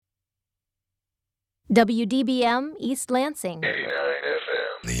WDBM East Lansing. 89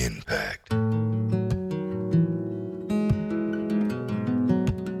 FM. The Impact.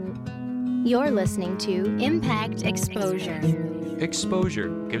 You're listening to Impact Exposure. Exposure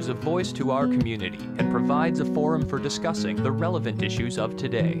gives a voice to our community and provides a forum for discussing the relevant issues of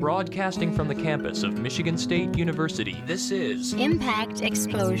today. Broadcasting from the campus of Michigan State University, this is Impact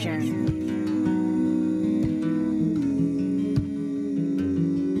Exposure.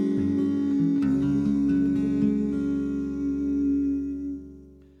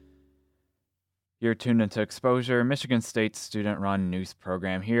 You're tuned into Exposure, Michigan State's student-run news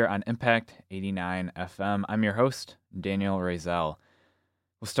program here on Impact 89 FM. I'm your host, Daniel Razel.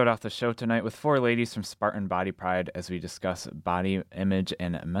 We'll start off the show tonight with four ladies from Spartan Body Pride as we discuss body image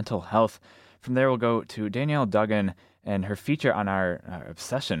and mental health. From there, we'll go to Danielle Duggan and her feature on our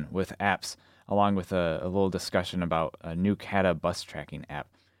obsession with apps, along with a little discussion about a new CATA bus tracking app.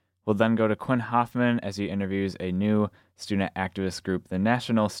 We'll then go to Quinn Hoffman as he interviews a new student activist group, the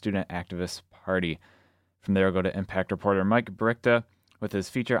National Student Activist Party. From there, we'll go to Impact reporter Mike Brichta with his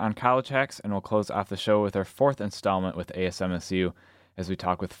feature on college hacks, and we'll close off the show with our fourth installment with ASMSU as we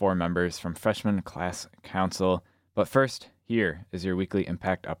talk with four members from Freshman Class Council. But first, here is your weekly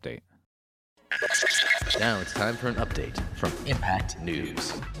Impact Update. Now it's time for an update from Impact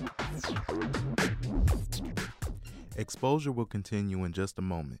News. Exposure will continue in just a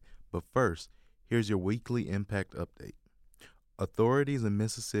moment, but first, here's your weekly Impact Update. Authorities in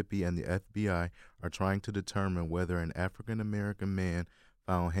Mississippi and the FBI are trying to determine whether an African-American man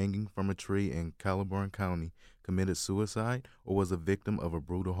found hanging from a tree in Calaburn County committed suicide or was a victim of a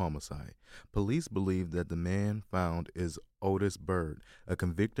brutal homicide. Police believe that the man found is Otis Byrd, a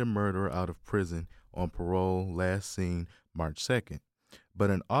convicted murderer out of prison on parole last seen March 2nd. But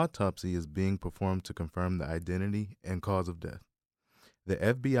an autopsy is being performed to confirm the identity and cause of death. The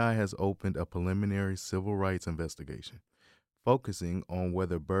FBI has opened a preliminary civil rights investigation, focusing on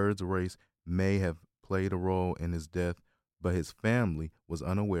whether Byrd's race may have played a role in his death, but his family was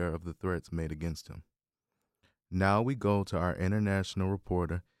unaware of the threats made against him. Now we go to our international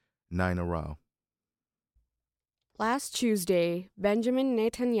reporter, Nina Rao. Last Tuesday, Benjamin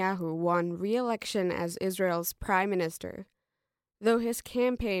Netanyahu won re-election as Israel's prime minister. Though his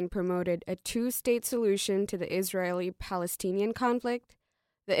campaign promoted a two-state solution to the Israeli-Palestinian conflict,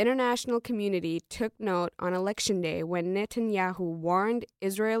 the international community took note on Election Day when Netanyahu warned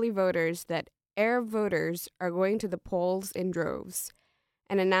Israeli voters that Arab voters are going to the polls in droves,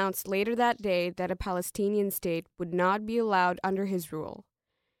 and announced later that day that a Palestinian state would not be allowed under his rule.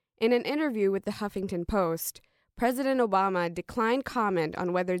 In an interview with the Huffington Post, President Obama declined comment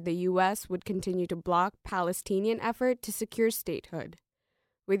on whether the U.S. would continue to block Palestinian effort to secure statehood.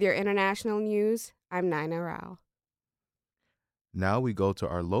 With your international news, I'm Nina Rao. Now we go to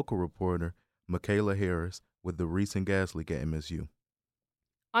our local reporter, Michaela Harris, with the recent gas leak at MSU.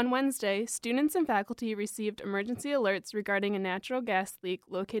 On Wednesday, students and faculty received emergency alerts regarding a natural gas leak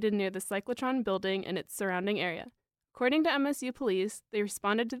located near the cyclotron building and its surrounding area. According to MSU police, they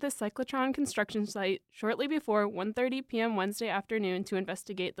responded to the cyclotron construction site shortly before 1:30 p.m. Wednesday afternoon to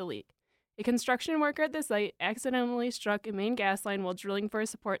investigate the leak. A construction worker at the site accidentally struck a main gas line while drilling for a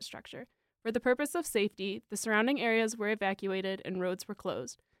support structure. For the purpose of safety, the surrounding areas were evacuated and roads were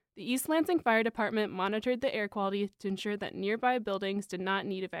closed. The East Lansing Fire Department monitored the air quality to ensure that nearby buildings did not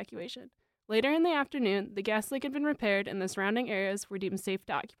need evacuation. Later in the afternoon, the gas leak had been repaired and the surrounding areas were deemed safe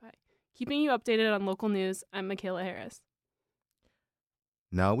to occupy. Keeping you updated on local news, I'm Michaela Harris.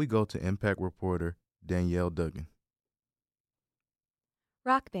 Now we go to Impact reporter Danielle Duggan.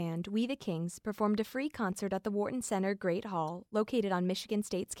 Rock band We the Kings performed a free concert at the Wharton Center Great Hall, located on Michigan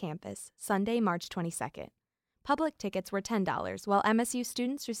State's campus, Sunday, March 22nd. Public tickets were $10, while MSU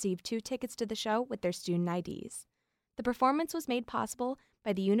students received 2 tickets to the show with their student IDs. The performance was made possible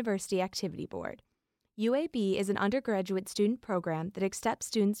by the University Activity Board. UAB is an undergraduate student program that accepts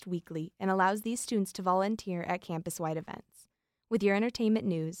students weekly and allows these students to volunteer at campus-wide events. With your entertainment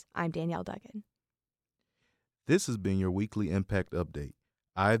news, I'm Danielle Duggan. This has been your weekly Impact Update.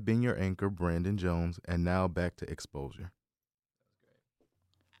 I've been your anchor, Brandon Jones, and now back to Exposure.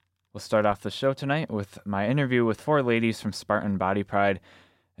 We'll start off the show tonight with my interview with four ladies from Spartan Body Pride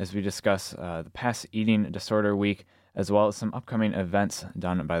as we discuss the past eating disorder week, as well as some upcoming events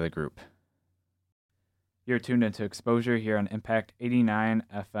done by the group. You're tuned into Exposure here on Impact 89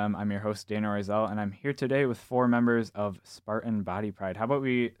 FM. I'm your host, Dana Roisel, and I'm here today with four members of Spartan Body Pride. How about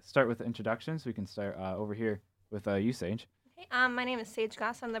we start with the introductions? We can start over here with you, Sage. My name is Sage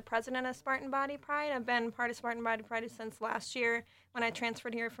Goss. I'm the president of Spartan Body Pride. I've been part of Spartan Body Pride since last year when I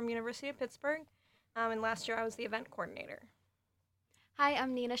transferred here from University of Pittsburgh. And last year I was the event coordinator. Hi,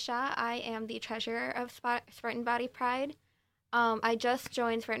 I'm Nina Shah. I am the treasurer of Spartan Body Pride. I just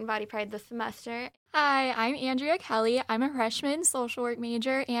joined Spartan Body Pride this semester. Hi, I'm Andrea Kelly. I'm a freshman social work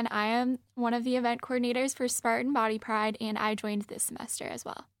major, and I am one of the event coordinators for Spartan Body Pride, and I joined this semester as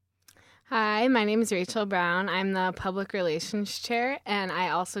well. Hi, my name is Rachel Brown. I'm the public relations chair, and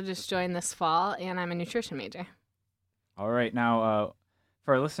I also just joined this fall, and I'm a nutrition major. All right. Now,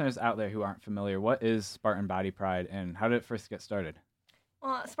 for our listeners out there who aren't familiar, what is Spartan Body Pride, and how did it first get started?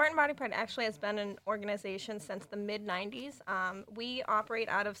 Well, Spartan Body Pride actually has been an organization since the mid-90s. We operate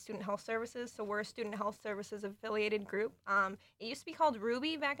out of Student Health Services, so we're a Student Health Services affiliated group. It used to be called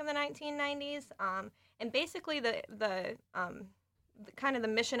Ruby back in the 1990s, and basically the kind of the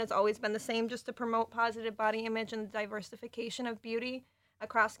mission has always been the same, just to promote positive body image and the diversification of beauty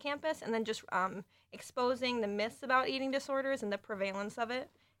across campus, and then just exposing the myths about eating disorders and the prevalence of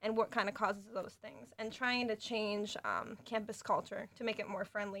it, and what kind of causes those things, and trying to change campus culture to make it more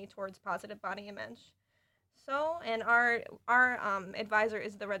friendly towards positive body image. So, and our advisor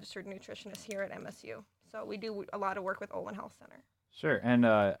is the registered nutritionist here at MSU. So we do a lot of work with Olin Health Center. Sure. And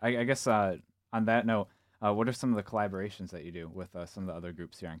I guess on that note, what are some of the collaborations that you do with some of the other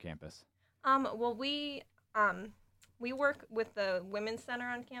groups here on campus? Well, we work with the Women's Center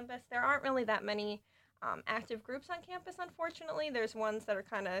on campus. There aren't really that many active groups on campus, unfortunately. There's ones that are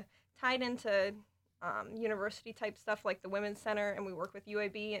kind of tied into university-type stuff like the Women's Center, and we work with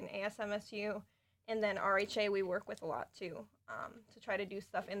UAB and ASMSU. And then RHA we work with a lot, too, to try to do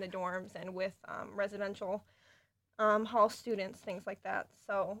stuff in the dorms and with residential hall students, things like that.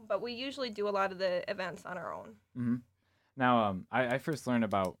 So, but we usually do a lot of the events on our own. Mm-hmm. Now, I first learned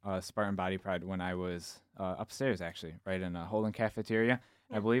about Spartan Body Pride when I was upstairs, actually, right in Holden Cafeteria.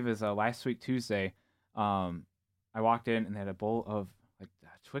 Yeah. I believe it was last week, Tuesday. I walked in and they had a bowl of like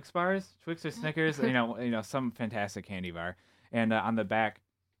Twix bars, Twix or Snickers, you know, some fantastic candy bar. And on the back,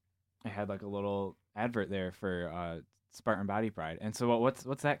 I had like a little advert there for Spartan Body Pride. And so,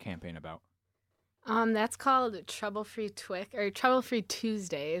 what's that campaign about? That's called Trouble-Free Twix, or Trouble-Free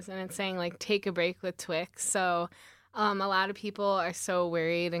Tuesdays, and it's saying like take a break with Twix. So a lot of people are so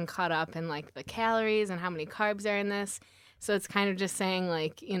worried and caught up in like the calories and how many carbs are in this. So it's kind of just saying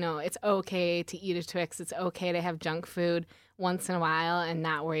like, you know, it's okay to eat a Twix. It's okay to have junk food once in a while and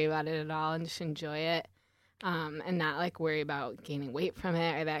not worry about it at all and just enjoy it, and not like worry about gaining weight from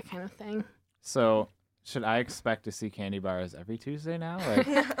it or that kind of thing. So should I expect to see candy bars every Tuesday now? Like,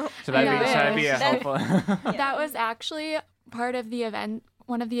 should I be a helpful? That was actually part of the event.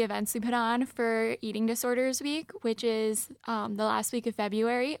 One of the events we put on for Eating Disorders Week, which is the last week of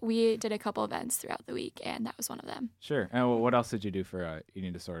February. We did a couple events throughout the week, and that was one of them. Sure. And what else did you do for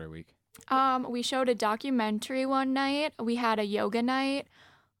Eating Disorder Week? We showed a documentary one night. We had a yoga night.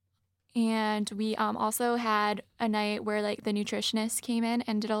 And we also had a night where like the nutritionist came in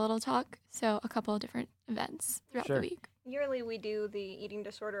and did a little talk. So a couple of different events throughout the week. Yearly, we do the Eating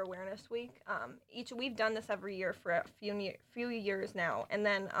Disorder Awareness Week. We've done this every year for a few years now. And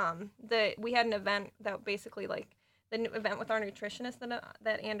then we had an event that basically like the new event with our nutritionist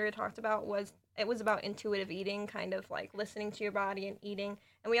that Andrea talked about was about intuitive eating, kind of like listening to your body and eating.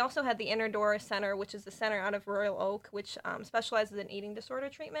 And we also had the Inner Door Center, which is the center out of Royal Oak, which specializes in eating disorder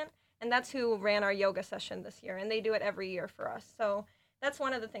treatment. And that's who ran our yoga session this year, and they do it every year for us. So that's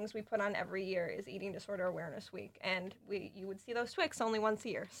one of the things we put on every year is Eating Disorder Awareness Week, and you would see those Twix only once a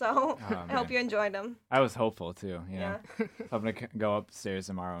year. So I hope you enjoyed them. I was hopeful too. Yeah. I'm gonna go upstairs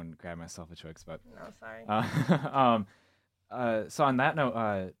tomorrow and grab myself a Twix, but no, sorry. So on that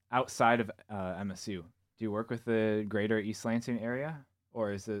note, outside of MSU, do you work with the greater East Lansing area,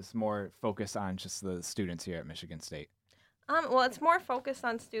 or is this more focused on just the students here at Michigan State? Well, it's more focused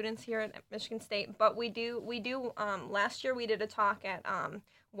on students here at Michigan State, but we do. Last year we did a talk at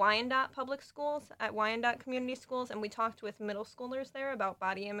Wyandotte Public Schools, at Wyandotte Community Schools, and we talked with middle schoolers there about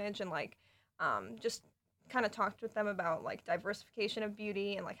body image and like just kind of talked with them about like diversification of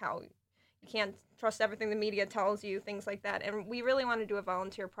beauty and like how you can't trust everything the media tells you, things like that. And we really want to do a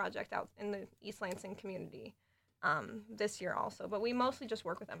volunteer project out in the East Lansing community this year also, but we mostly just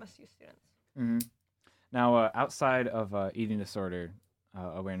work with MSU students. Mm-hmm. Now, outside of Eating Disorder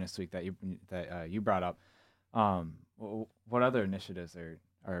Awareness Week that you brought up, what other initiatives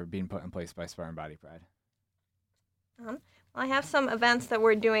are being put in place by Spartan Body Pride? Well, I have some events that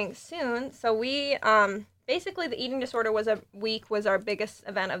we're doing soon. So we basically the Eating Disorder Week was our biggest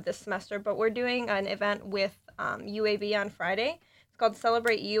event of this semester, but we're doing an event with UAB on Friday. It's called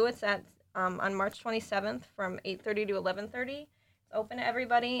Celebrate You. It's at on March 27th from 8:30 to 11:30. It's open to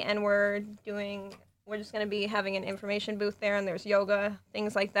everybody, and we're just going to be having an information booth there, and there's yoga,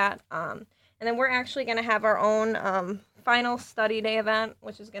 things like that. And then we're actually going to have our own final study day event,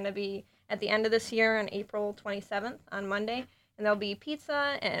 which is going to be at the end of this year on April 27th on Monday. And there'll be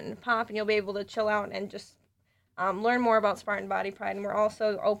pizza and pop, and you'll be able to chill out and just learn more about Spartan Body Pride. And we're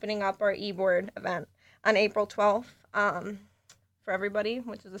also opening up our e-board event on April 12th for everybody,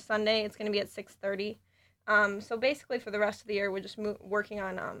 which is a Sunday. It's going to be at 6:30. So basically for the rest of the year, we're just working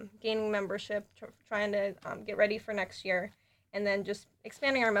on gaining membership, trying to get ready for next year, and then just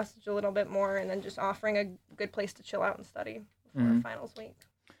expanding our message a little bit more, and then just offering a good place to chill out and study before our finals week.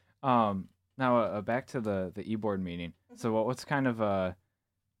 Now back to the e-board meeting. So what's kind of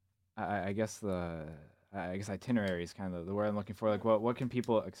I guess itinerary is kind of the word I'm looking for. Like what can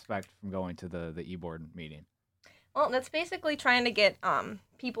people expect from going to the e-board meeting? Well, that's basically trying to get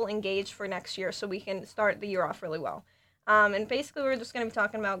people engaged for next year so we can start the year off really well. And basically we're just going to be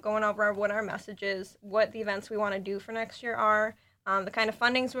talking about going over what our message is, what the events we want to do for next year are, the kind of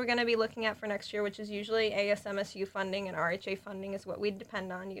fundings we're going to be looking at for next year, which is usually ASMSU funding, and RHA funding is what we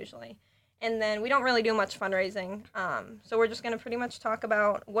depend on usually. And then we don't really do much fundraising. So we're just going to pretty much talk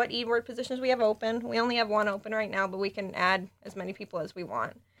about what e-board positions we have open. We only have one open right now, but we can add as many people as we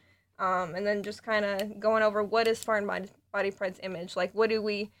want. And then just kind of going over what is Spartan Body Pride's image. Like, what do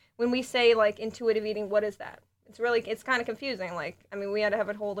we, when we say, like, intuitive eating, what is that? It's kind of confusing. Like, I mean, we had to have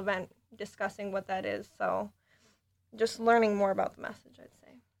a whole event discussing what that is. So just learning more about the message, I'd say.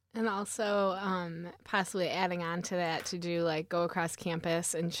 And also possibly adding on to that to do like go across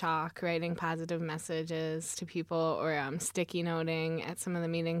campus and chalk, writing positive messages to people, or sticky noting at some of the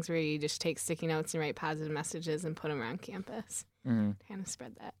meetings where you just take sticky notes and write positive messages and put them around campus. Kind of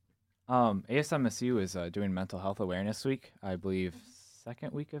spread that. ASMSU is doing Mental Health Awareness Week, I believe,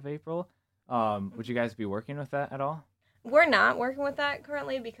 second week of April. Would you guys be working with that at all? We're not working with that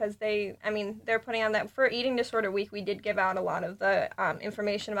currently because they're putting on that. For Eating Disorder Week, we did give out a lot of the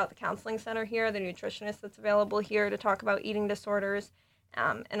information about the counseling center here, the nutritionist that's available here to talk about eating disorders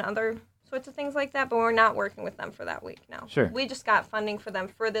and other sorts of things like that, but we're not working with them for that week now. Sure. We just got funding for them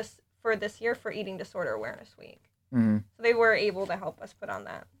for this year for Eating Disorder Awareness Week. Mm-hmm. So they were able to help us put on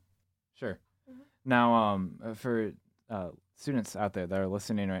that. Sure. Now, for students out there that are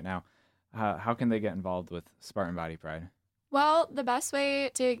listening right now, how can they get involved with Spartan Body Pride? Well, the best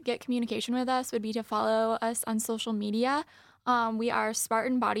way to get communication with us would be to follow us on social media. We are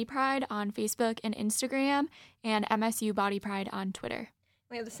Spartan Body Pride on Facebook and Instagram, and MSU Body Pride on Twitter.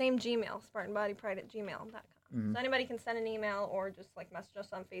 We have the same Gmail, spartanbodypride@gmail.com. So anybody can send an email or just like message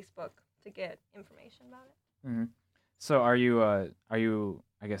us on Facebook to get information about it. Mm-hmm. So are you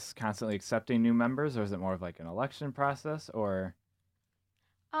I guess constantly accepting new members, or is it more of like an election process, or?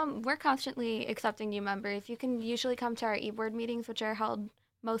 We're constantly accepting new members. You can usually come to our e-board meetings, which are held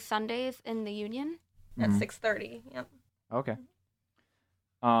most Sundays in the Union. At 6:30, yep. Okay.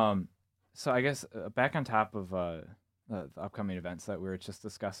 So I guess back on top of the upcoming events that we were just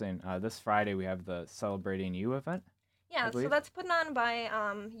discussing, this Friday we have the Celebrating You event. Yeah, so that's put on by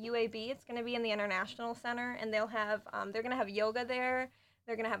UAB. It's going to be in the International Center, and they'll have they're going to have yoga there.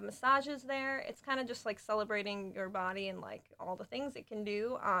 They're going to have massages there. It's kind of just like celebrating your body and like all the things it can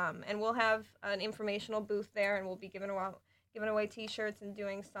do. And we'll have an informational booth there, and we'll be giving away T-shirts and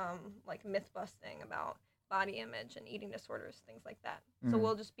doing some like myth busting about body image and eating disorders, things like that. So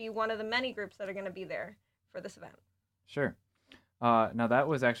we'll just be one of the many groups that are going to be there for this event. Sure. Now that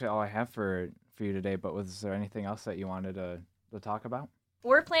was actually all I have for you today, but was there anything else that you wanted to talk about?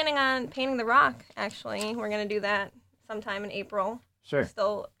 We're planning on painting the rock, actually. We're going to do that sometime in April. Sure. We're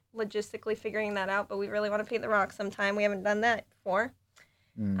still logistically figuring that out, but we really want to paint the rock sometime. We haven't done that before.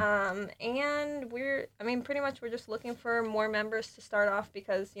 And pretty much we're just looking for more members to start off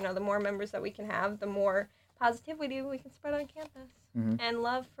because, the more members that we can have, the more positivity we can spread on campus and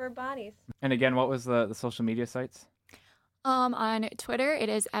love for bodies. And again, what was the social media sites? On Twitter, it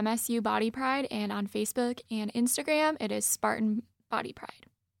is MSU Body Pride, and on Facebook and Instagram, it is Spartan Body Pride.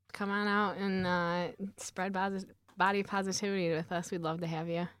 Come on out and spread body positivity with us. We'd love to have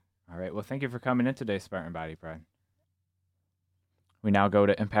you. All right. Well, thank you for coming in today, Spartan Body Pride. We now go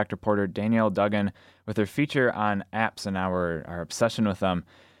to Impact reporter Danielle Duggan with her feature on apps and our obsession with them,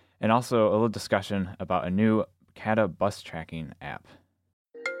 and also a little discussion about a new CATA bus tracking app.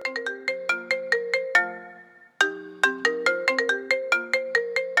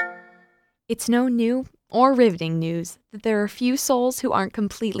 It's no new or riveting news that there are few souls who aren't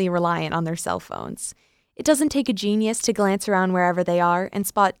completely reliant on their cell phones. It doesn't take a genius to glance around wherever they are and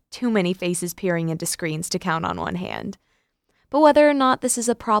spot too many faces peering into screens to count on one hand. But whether or not this is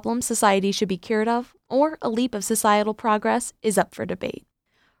a problem society should be cured of, or a leap of societal progress, is up for debate.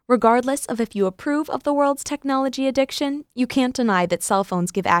 Regardless of if you approve of the world's technology addiction, you can't deny that cell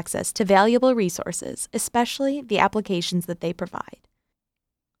phones give access to valuable resources, especially the applications that they provide.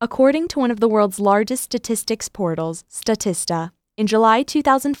 According to one of the world's largest statistics portals, Statista, in July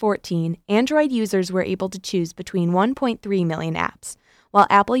 2014, Android users were able to choose between 1.3 million apps, while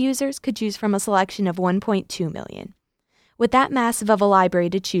Apple users could choose from a selection of 1.2 million. With that massive of a library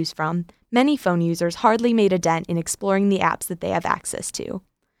to choose from, many phone users hardly made a dent in exploring the apps that they have access to.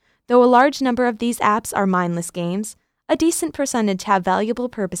 Though a large number of these apps are mindless games, a decent percentage have valuable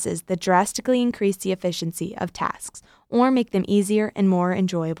purposes that drastically increase the efficiency of tasks or make them easier and more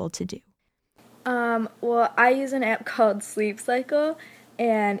enjoyable to do. Well, I use an app called Sleep Cycle,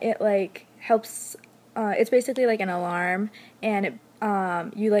 and it helps. It's basically like an alarm, and it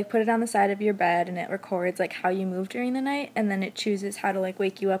you put it on the side of your bed, and it records how you move during the night, and then it chooses how to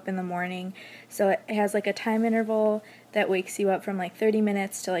wake you up in the morning. So it has a time interval that wakes you up from 30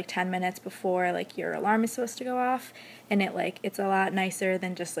 minutes to 10 minutes before your alarm is supposed to go off, and it's a lot nicer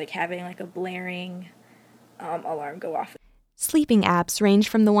than just having a blaring alarm go off. Sleeping apps range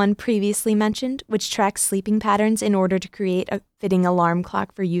from the one previously mentioned, which tracks sleeping patterns in order to create a fitting alarm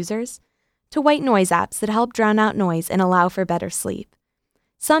clock for users, to white noise apps that help drown out noise and allow for better sleep.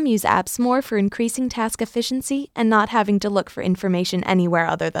 Some use apps more for increasing task efficiency and not having to look for information anywhere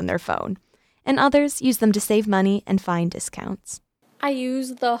other than their phone, and others use them to save money and find discounts. I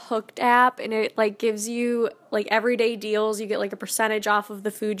use the Hooked app, and it gives you everyday deals. You get a percentage off of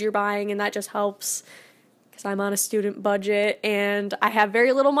the food you're buying, and that just helps because I'm on a student budget and I have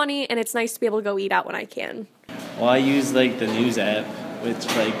very little money, and it's nice to be able to go eat out when I can. Well, I use the news app, which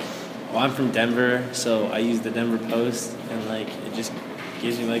I'm from Denver, so I use the Denver Post, and it just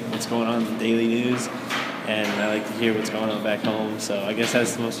gives me what's going on in the daily news, and I like to hear what's going on back home, so I guess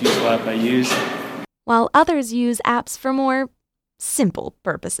that's the most useful app I use. While others use apps for more simple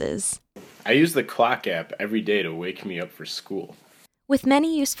purposes. I use the Clock app every day to wake me up for school. With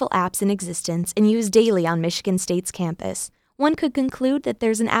many useful apps in existence and used daily on Michigan State's campus, one could conclude that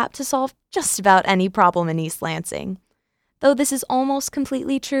there's an app to solve just about any problem in East Lansing. Though this is almost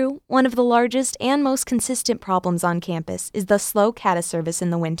completely true, one of the largest and most consistent problems on campus is the slow CATA service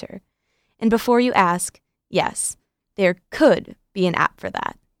in the winter. And before you ask, yes, there could be an app for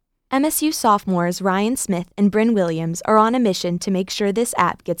that. MSU sophomores Ryan Smith and Bryn Williams are on a mission to make sure this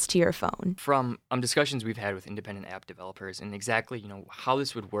app gets to your phone. From discussions we've had with independent app developers and exactly how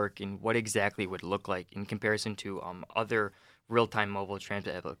this would work and what exactly it would look like in comparison to other real-time mobile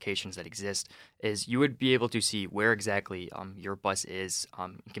transit applications that exist, is you would be able to see where exactly your bus is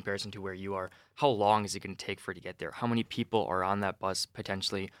in comparison to where you are. How long is it going to take for it to get there? How many people are on that bus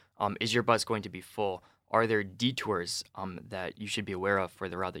potentially? Is your bus going to be full? Are there detours that you should be aware of for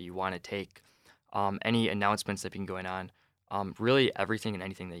the route that you want to take? Any announcements that have been going on? Really everything and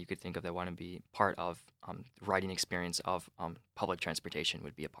anything that you could think of that want to be part of the riding experience of public transportation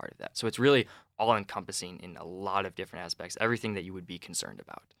would be a part of that. So it's really all-encompassing in a lot of different aspects, everything that you would be concerned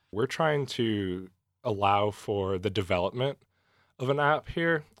about. We're trying to allow for the development of an app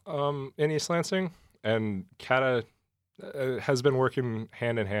here in East Lansing, and CATA has been working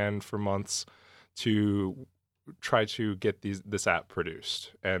hand in hand for months to try to get this app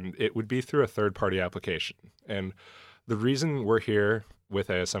produced, and it would be through a third-party application. And the reason we're here with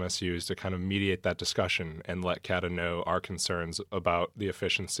ASMSU is to kind of mediate that discussion and let CATA know our concerns about the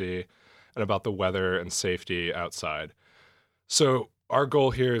efficiency and about the weather and safety outside. So our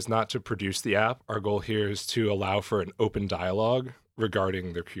goal here is not to produce the app. Our goal here is to allow for an open dialogue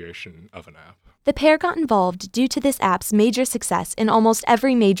regarding the creation of an app. The pair got involved due to this app's major success in almost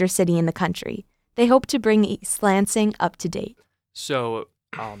every major city in the country. They hope to bring East Lansing up to date. So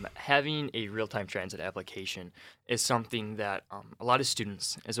having a real-time transit application is something that a lot of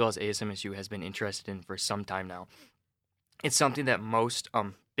students, as well as ASMSU, has been interested in for some time now. It's something that most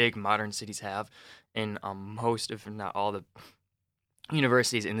big modern cities have, and most, if not all, the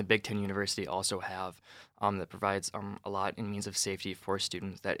universities in the Big Ten University also have, that provides a lot in means of safety for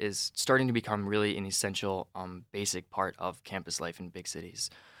students that is starting to become really an essential, basic part of campus life in big cities.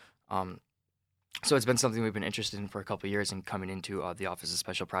 So it's been something we've been interested in for a couple of years, and coming into the Office of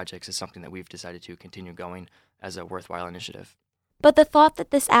Special Projects is something that we've decided to continue going as a worthwhile initiative. But the thought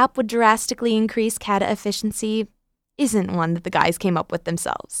that this app would drastically increase CATA efficiency isn't one that the guys came up with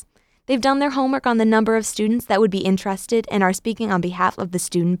themselves. They've done their homework on the number of students that would be interested and are speaking on behalf of the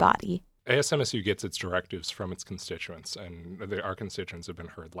student body. ASMSU gets its directives from its constituents, and our constituents have been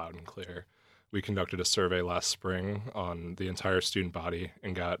heard loud and clear. We conducted a survey last spring on the entire student body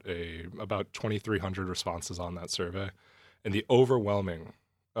and got about 2,300 responses on that survey. And the overwhelming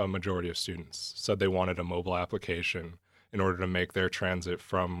majority of students said they wanted a mobile application in order to make their transit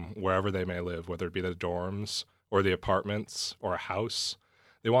from wherever they may live, whether it be the dorms or the apartments or a house.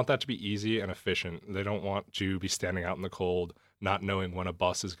 They want that to be easy and efficient. They don't want to be standing out in the cold, not knowing when a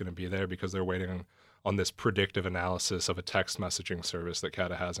bus is going to be there because they're waiting on this predictive analysis of a text messaging service that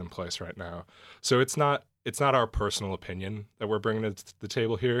CATA has in place right now. So it's not our personal opinion that we're bringing to the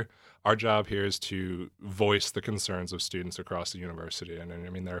table here. Our job here is to voice the concerns of students across the university. And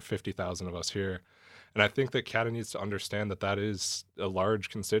I mean, there are 50,000 of us here. And I think that CATA needs to understand that that is a large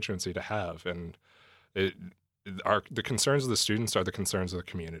constituency to have. And the concerns of the students are the concerns of the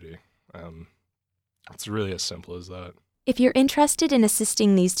community. It's really as simple as that. If you're interested in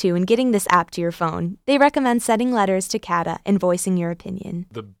assisting these two in getting this app to your phone, they recommend sending letters to CATA and voicing your opinion.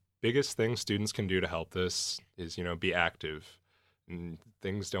 The biggest thing students can do to help this is, be active. And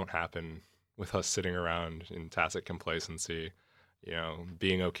things don't happen with us sitting around in tacit complacency,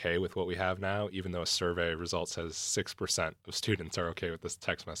 being okay with what we have now, even though a survey result says 6% of students are okay with this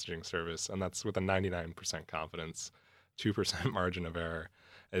text messaging service, and that's with a 99% confidence, 2% margin of error.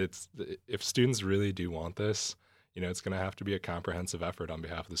 If students really do want this, it's going to have to be a comprehensive effort on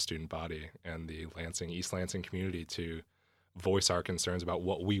behalf of the student body and the East Lansing community to voice our concerns about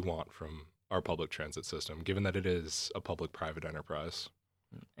what we want from our public transit system, given that it is a public-private enterprise.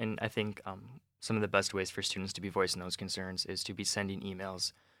 And I think some of the best ways for students to be voicing those concerns is to be sending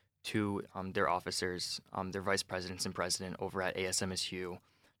emails to their officers, their vice presidents and president over at ASMSU,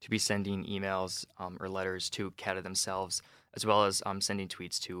 to be sending emails or letters to CATA themselves, as well as sending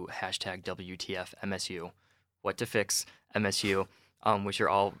tweets to #WTFMSU, what to fix MSU, which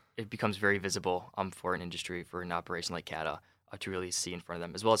it becomes very visible for an industry, for an operation like CATA, to really see in front of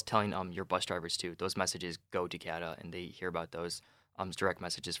them, as well as telling your bus drivers too. Those messages go to CATA and they hear about those direct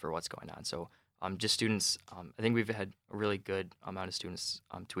messages for what's going on. So just students, I think we've had a really good amount of students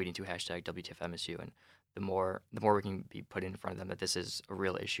tweeting to #WTFMSU, and the more we can be put in front of them that this is a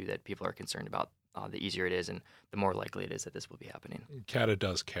real issue that people are concerned about, the easier it is and the more likely it is that this will be happening. CATA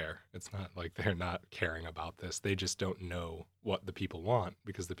does care. It's not like they're not caring about this. They just don't know what the people want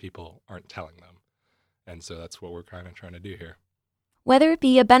because the people aren't telling them. And so that's what we're kind of trying to do here. Whether it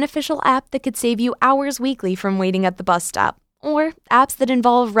be a beneficial app that could save you hours weekly from waiting at the bus stop, or apps that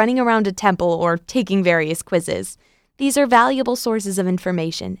involve running around a temple or taking various quizzes, these are valuable sources of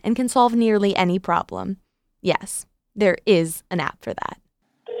information and can solve nearly any problem. Yes, there is an app for that.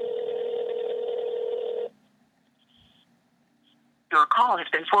 Your call has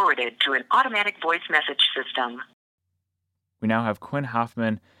been forwarded to an automatic voice message system. We now have Quinn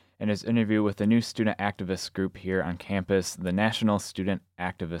Hoffman in his interview with the new student activist group here on campus, the National Student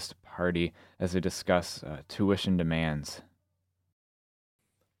Activist Party, as they discuss tuition demands.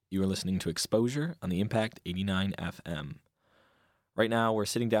 You are listening to Exposure on the Impact 89 FM. Right now, we're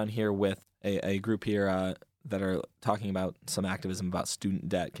sitting down here with a group here that are talking about some activism about student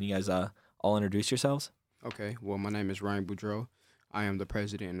debt. Can you guys all introduce yourselves? Okay, well, my name is Ryan Boudreau. I am the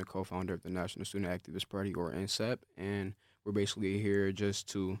president and the co-founder of the National Student Activist Party, or NSAP, and we're basically here just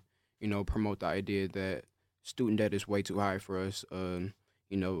to, promote the idea that student debt is way too high for us.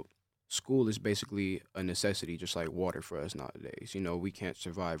 School is basically a necessity, just like water for us nowadays. We can't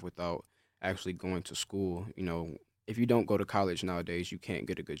survive without actually going to school. If you don't go to college nowadays, you can't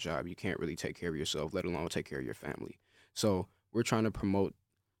get a good job. You can't really take care of yourself, let alone take care of your family. So we're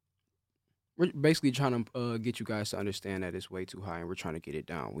basically trying to get you guys to understand that it's way too high, and we're trying to get it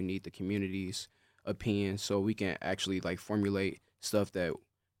down. We need the community's opinion so we can actually formulate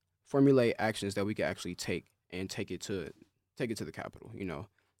actions that we can actually take and take it to the Capitol.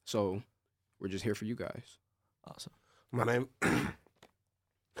 So we're just here for you guys. Awesome. My name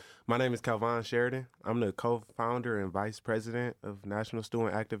is Calvin Sheridan. I'm the co-founder and vice president of National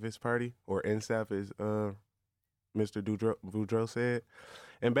Student Activist Party, or NSAP, as Mr. Boudreau said.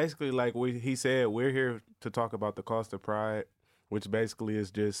 And basically, he said, we're here to talk about the cost of pride, which basically is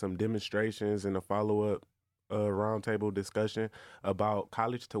just some demonstrations and a follow-up roundtable discussion about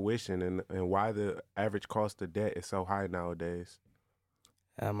college tuition and why the average cost of debt is so high nowadays.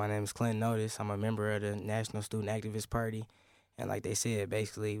 My name is Clinton Otis. I'm a member of the National Student Activist Party. And like they said,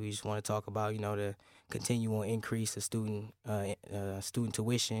 basically, we just want to talk about, the continual increase of student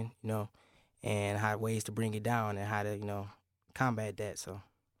tuition, and how ways to bring it down and how to, combat that. So.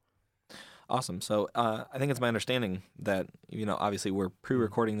 Awesome. So I think it's my understanding that, obviously we're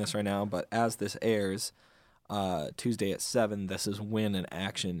pre-recording this right now, but as this airs, Tuesday at 7, this is when an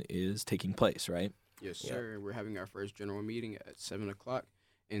action is taking place, right? Yes, sir. We're having our first general meeting at 7 o'clock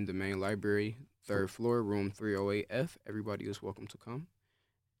in the main library, 3rd floor, room 308F. Everybody is welcome to come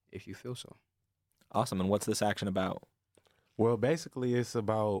if you feel so. Awesome. And what's this action about? Well, basically, it's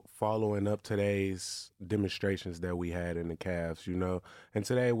about following up today's demonstrations that we had in the Cavs, you know. And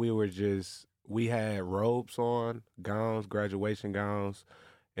today we had robes on, gowns, graduation gowns,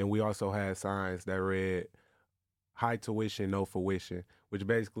 and we also had signs that read high tuition, no fruition, which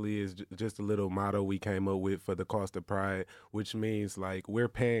basically is just a little motto we came up with for the cost of pride, which means like we're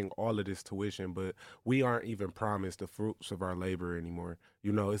paying all of this tuition, but we aren't even promised the fruits of our labor anymore.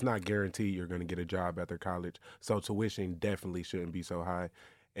 You know, it's not guaranteed you're going to get a job after college. So tuition definitely shouldn't be so high.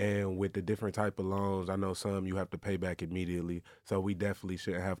 And with the different type of loans, I know some you have to pay back immediately. So we definitely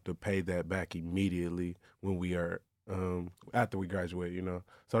shouldn't have to pay that back immediately when we are after we graduate, you know.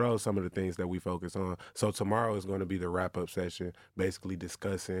 So those are some of the things that we focus on. So tomorrow is going to be the wrap-up session, basically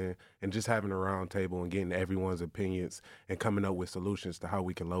discussing and just having a round table and getting everyone's opinions and coming up with solutions to how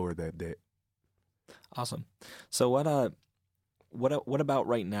we can lower that debt. Awesome. So what about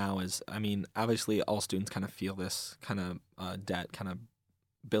right now is, I mean, obviously all students kind of feel this kind of debt kind of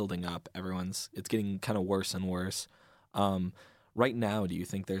building up. It's getting kind of worse and worse. Right now, do you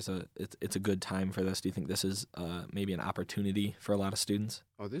think it's a good time for this? Do you think this is maybe an opportunity for a lot of students?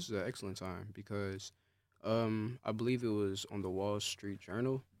 Oh, this is an excellent time because I believe it was on the Wall Street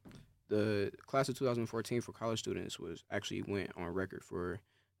Journal. The class of 2014 for college students went on record for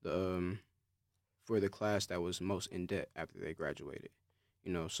the class that was most in debt after they graduated.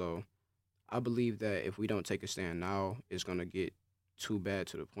 You know, so I believe that if we don't take a stand now, it's going to get too bad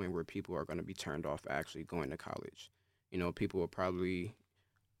to the point where people are going to be turned off actually going to college. You know, people will probably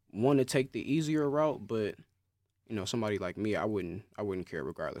want to take the easier route, but, you know, somebody like me, I wouldn't care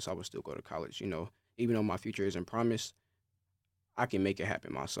regardless. I would still go to college. You know, even though my future isn't promised, I can make it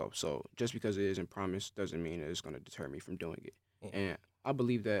happen myself. So just because it isn't promised doesn't mean that it's going to deter me from doing it. Yeah. And I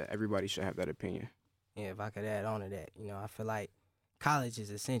believe that everybody should have that opinion. Yeah, if I could add on to that, you know, I feel like college is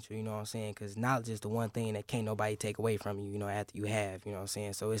essential, you know what I'm saying? Because knowledge is the one thing that can't nobody take away from you, you know, after you have, you know what I'm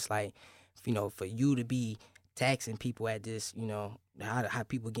saying? So it's like, you know, for you to be taxing people at this, you know, how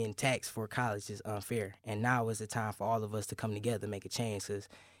people getting taxed for college is unfair. And now is the time for all of us to come together and make a change because,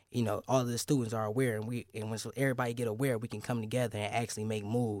 you know, all of the students are aware and when everybody get aware, we can come together and actually make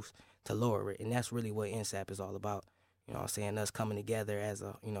moves to lower it. And that's really what NSAP is all about. You know what I'm saying? Us coming together as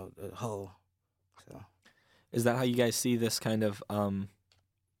a, you know, a whole. So, is that how you guys see this kind of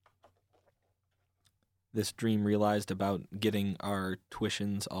this dream realized about getting our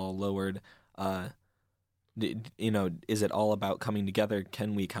tuitions all lowered? You know, is it all about coming together?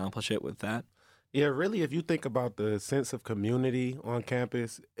 Can we accomplish it with that? Yeah, really, if you think about the sense of community on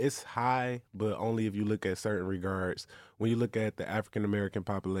campus, it's high, but only if you look at certain regards. When you look at the African-American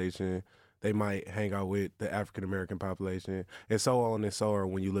population, they might hang out with the African-American population, and so on and so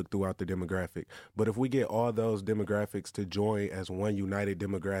on when you look throughout the demographic. But if we get all those demographics to join as one united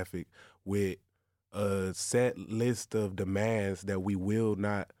demographic with a set list of demands that we will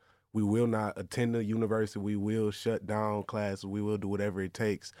not attend the university, we will shut down classes, we will do whatever it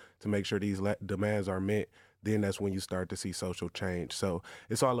takes to make sure these demands are met, then that's when you start to see social change. So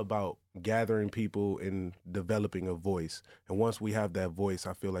it's all about gathering people and developing a voice. And once we have that voice,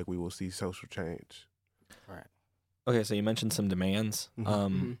 I feel like we will see social change. Right. Okay, so you mentioned some demands.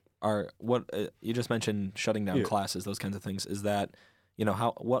 Mm-hmm. You just mentioned shutting down classes, those kinds of things. Is that, you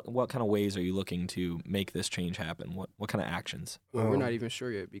know, what kind of ways are you looking to make this change happen? What kind of actions? Well, we're not even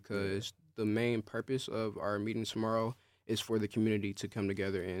sure yet because the main purpose of our meeting tomorrow is for the community to come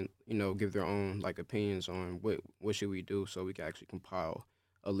together and, you know, give their own like opinions on what should we do so we can actually compile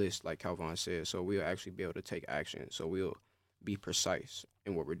a list like Calvin said. So we'll actually be able to take action. So we'll be precise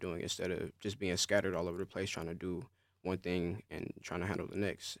in what we're doing instead of just being scattered all over the place trying to do one thing and trying to handle the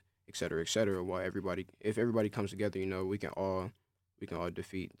next, et cetera, et cetera. While if everybody comes together, you know, we can all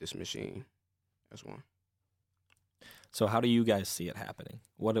defeat this machine as one. So how do you guys see it happening?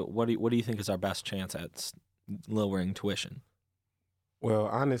 What do you think is our best chance at lowering tuition? Well,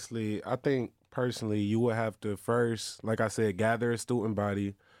 honestly, I think personally you will have to first, like I said, gather a student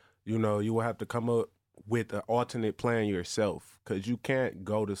body. You know, you will have to come up with an alternate plan yourself because you can't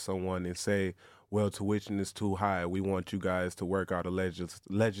go to someone and say, well, tuition is too high. We want you guys to work out a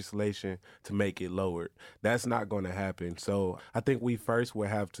legislation to make it lowered. That's not going to happen. So I think we first will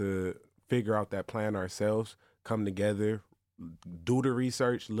have to figure out that plan ourselves, come together, do the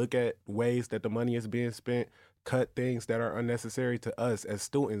research, look at ways that the money is being spent, cut things that are unnecessary to us as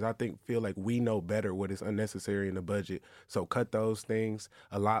students. I feel like we know better what is unnecessary in the budget. So cut those things,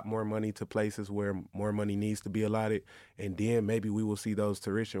 allot more money to places where more money needs to be allotted, and then maybe we will see those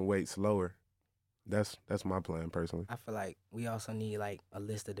tuition rates lower. That's my plan personally. I feel like we also need like a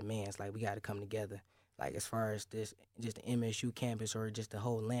list of demands. Like we got to come together. Like as far as this, just the MSU campus or just the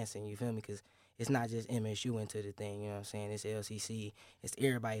whole Lansing, you feel me? Because it's not just MSU into the thing, you know what I'm saying? It's LCC. It's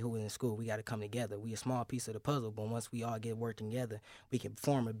everybody who is in school. We got to come together. We a small piece of the puzzle, but once we all get working together, we can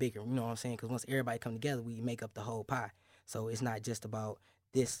form a bigger, you know what I'm saying? Because once everybody come together, we make up the whole pie. So it's not just about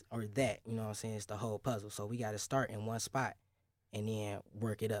this or that, you know what I'm saying? It's the whole puzzle. So we got to start in one spot and then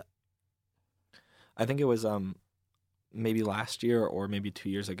work it up. I think it was maybe last year or maybe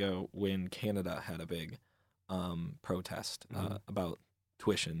 2 years ago when Canada had a big protest about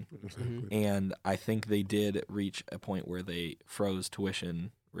tuition. And I think they did reach a point where they froze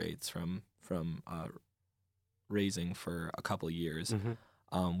tuition rates from raising for a couple of years,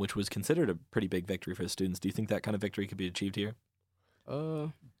 which was considered a pretty big victory for the students. Do you think that kind of victory could be achieved here?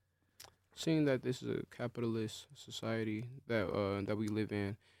 Seeing that this is a capitalist society that we live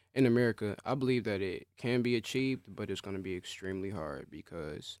in America, I believe that it can be achieved, but it's going to be extremely hard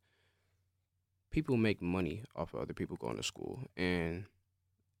because people make money off of other people going to school. And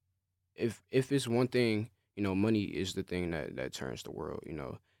if it's one thing, you know, money is the thing that turns the world. You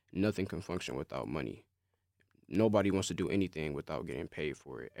know, nothing can function without money. Nobody wants to do anything without getting paid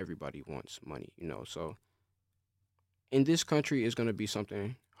for it. Everybody wants money, you know. So in this country, it's going to be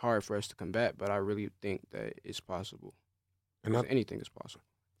something hard for us to combat, but I really think that it's possible. And anything is possible.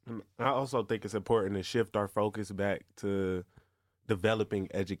 And I also think it's important to shift our focus back to developing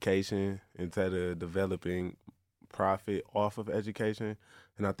education instead of developing profit off of education.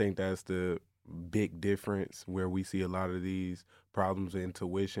 And I think that's the big difference where we see a lot of these problems in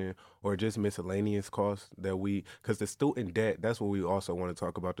tuition or just miscellaneous costs that because the student debt, that's what we also want to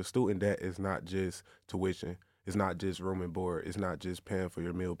talk about. The student debt is not just tuition. It's not just room and board. It's not just paying for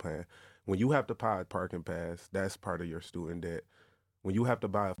your meal plan. When you have to buy a parking pass, that's part of your student debt. When you have to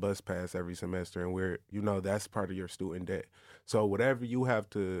buy a bus pass every semester and that's part of your student debt. So whatever you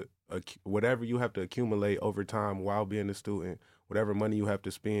have to accumulate over time while being a student, whatever money you have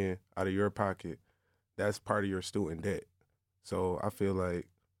to spend out of your pocket, that's part of your student debt. So I feel like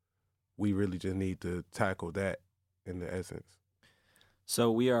we really just need to tackle that in the essence. So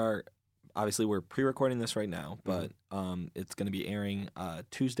we're pre-recording this right now, but it's going to be airing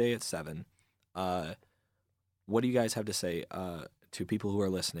Tuesday at 7. What do you guys have to say to people who are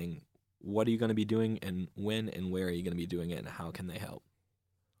listening? What are you going to be doing, and when and where are you going to be doing it, and how can they help?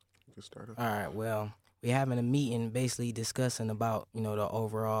 All right, well, we're having a meeting basically discussing about, you know, the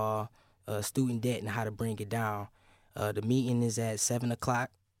overall student debt and how to bring it down. The meeting is at 7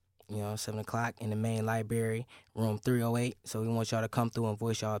 o'clock. 7 o'clock in the main library, room 308. So we want y'all to come through and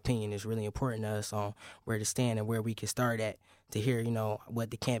voice y'all opinion. It's really important to us on where to stand and where we can start at to hear, you know, how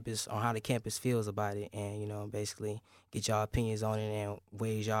the campus feels about it and, you know, basically get y'all opinions on it and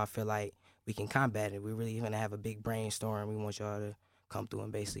ways y'all feel like we can combat it. We're really going to have a big brainstorm. We want y'all to come through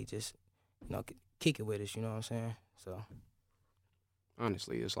and basically just, you know, kick it with us, you know what I'm saying? So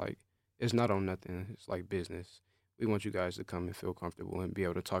honestly, it's not on nothing. It's like business. We want you guys to come and feel comfortable and be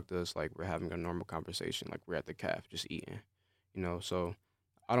able to talk to us like we're having a normal conversation, like we're at the caf just eating, you know. So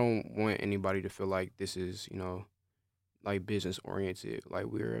I don't want anybody to feel like this is, you know, like business oriented. Like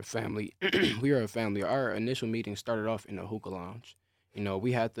we're a family. We are a family. Our initial meeting started off in a hookah lounge. You know,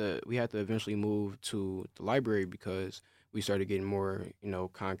 we had to eventually move to the library because we started getting more, you know,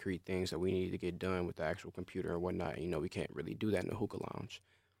 concrete things that we needed to get done with the actual computer and whatnot. You know, we can't really do that in a hookah lounge.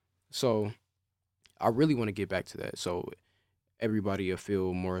 So I really want to get back to that. So everybody will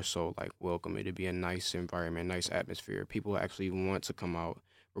feel more so like welcome. It'll be a nice environment, nice atmosphere. People actually want to come out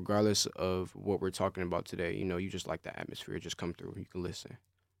regardless of what we're talking about today. You know, you just like the atmosphere. Just come through. You can listen,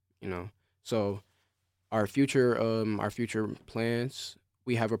 you know. So our future plans,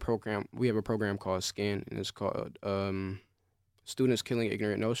 we have a program called SKIN, and it's called Students Killing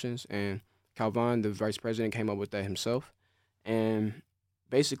Ignorant Notions. And Calvin, the vice president, came up with that himself. And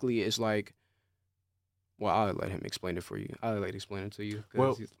basically it's like, well, I'll let him explain it for you. I'll let explain it to you.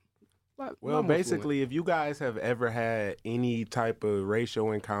 Well, basically, if you guys have ever had any type of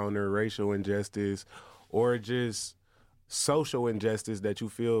racial encounter, racial injustice, or just social injustice that you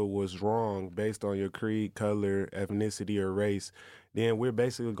feel was wrong based on your creed, color, ethnicity, or race, then we're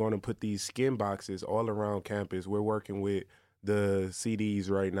basically going to put these SKIN boxes all around campus. We're working with the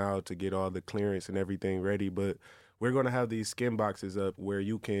CDs right now to get all the clearance and everything ready, but we're going to have these SKIN boxes up where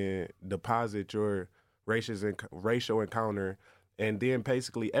you can deposit your racial encounter. And then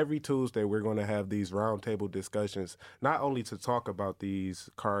basically every Tuesday we're going to have these roundtable discussions, not only to talk about these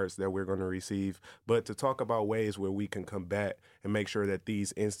cards that we're going to receive, but to talk about ways where we can combat and make sure that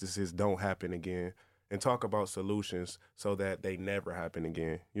these instances don't happen again, and talk about solutions so that they never happen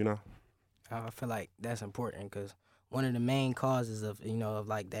again, you know? I feel like that's important because one of the main causes of of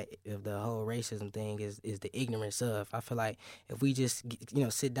like that of the whole racism thing is the ignorance of. I feel like if we just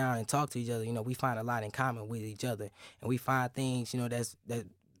sit down and talk to each other, we find a lot in common with each other, and we find things that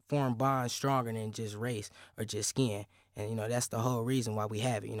form bonds stronger than just race or just skin. And that's the whole reason why we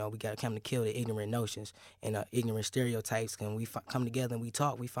have it. We got to come to kill the ignorant notions and ignorant stereotypes. And we come together and we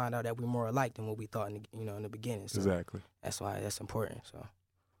talk, we find out that we're more alike than what we thought in the beginning. So exactly. That's why that's important. So.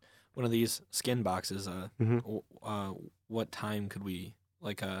 One of these skin boxes, what time could we,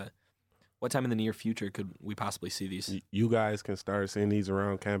 what time in the near future could we possibly see these? You guys can start seeing these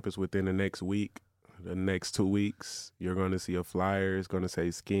around campus within the next week, the next 2 weeks. You're going to see a flyer. It's going to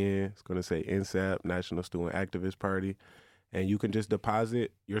say SKIN. It's going to say NSAP, National Student Activist Party. And you can just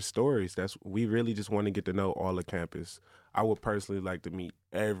deposit your stories. We really just want to get to know all the campus. I would personally like to meet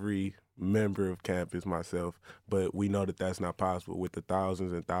every member of campus myself, but we know that that's not possible with the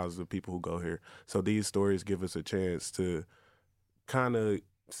thousands and thousands of people who go here. So these stories give us a chance to kind of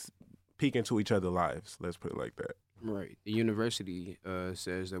peek into each other's lives. Let's put it like that. Right. The university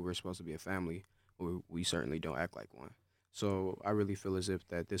says that we're supposed to be a family, but we certainly don't act like one. So I really feel as if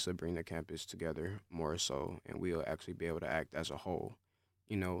that this will bring the campus together more so, and we'll actually be able to act as a whole,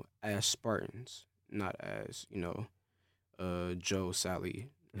 as Spartans, not as, Joe, Sally,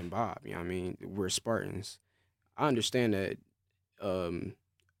 and Bob. We're Spartans. I understand that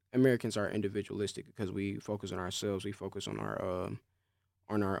Americans are individualistic because we focus on ourselves, we focus on our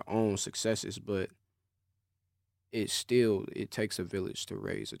own successes, but it takes a village to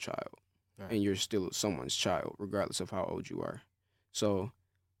raise a child. Right. And you're still someone's child, regardless of how old you are. So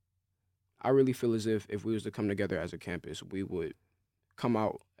I really feel as if we was to come together as a campus, we would come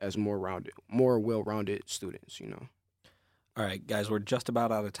out as more well-rounded students, All right, guys, we're just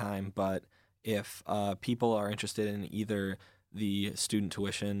about out of time, but if people are interested in either the student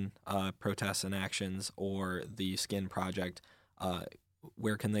tuition protests and actions or the SKIN project,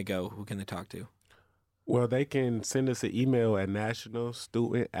 where can they go? Who can they talk to? Well, they can send us an email at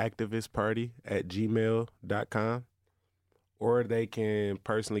nationalstudentactivistparty@gmail.com, or they can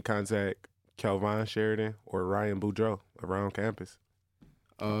personally contact Kelvon Sheridan or Ryan Boudreau around campus.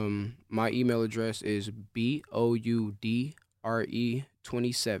 My email address is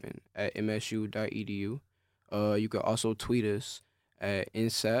boudre27@msu.edu. You can also tweet us at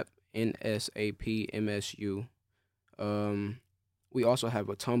NSAP, NSAPMSU. We also have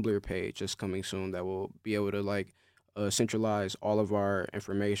a Tumblr page just coming soon that will be able to centralize all of our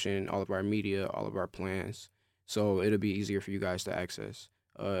information, all of our media, all of our plans. So it'll be easier for you guys to access.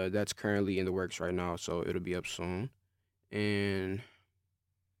 That's currently in the works right now, so it'll be up soon. And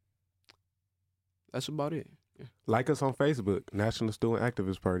that's about it. Yeah. Like us on Facebook, National Student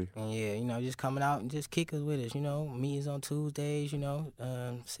Activist Party. And yeah, just coming out and just kick us with us, meetings on Tuesdays,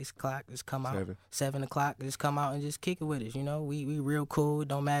 6 o'clock, just come out. 7 o'clock, just come out and just kick it with us, We real cool. It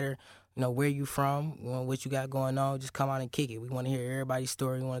don't matter, where you from, what you got going on, just come out and kick it. We want to hear everybody's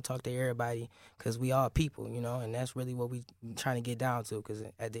story. We want to talk to everybody because we all people, and that's really what we trying to get down to because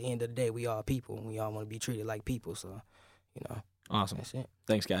at the end of the day, we all people and we all want to be treated like people. So, Awesome. That's it.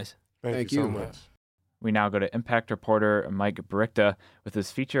 Thanks, guys. Thank you so much. We now go to Impact reporter Mike Brichta with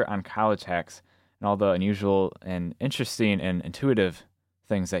his feature on college hacks and all the unusual and interesting and intuitive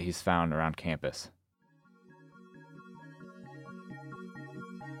things that he's found around campus.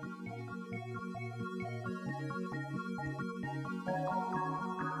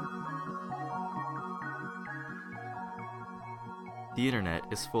 The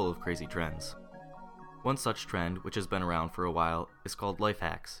internet is full of crazy trends. One such trend, which has been around for a while, is called life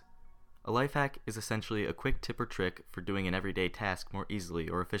hacks. A life hack is essentially a quick tip or trick for doing an everyday task more easily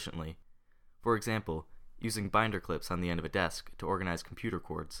or efficiently. For example, using binder clips on the end of a desk to organize computer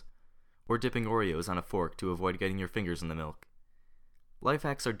cords, or dipping Oreos on a fork to avoid getting your fingers in the milk. Life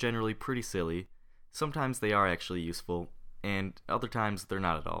hacks are generally pretty silly. Sometimes they are actually useful, and other times they're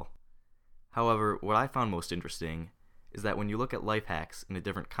not at all. However, what I found most interesting is that when you look at life hacks in a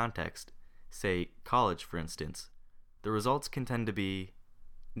different context, say college for instance, the results can tend to be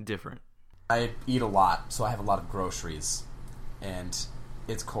different. I eat a lot, so I have a lot of groceries, and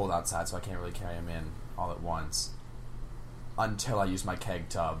it's cold outside, so I can't really carry them in all at once until I use my keg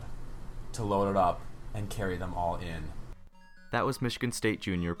tub to load it up and carry them all in. That was Michigan State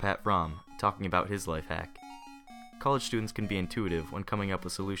junior Pat Fromm talking about his life hack. College students can be intuitive when coming up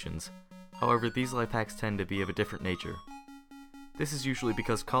with solutions. However, these life hacks tend to be of a different nature. This is usually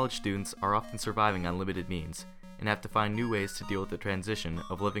because college students are often surviving on limited means and have to find new ways to deal with the transition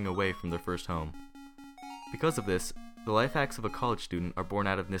of living away from their first home. Because of this, the life hacks of a college student are born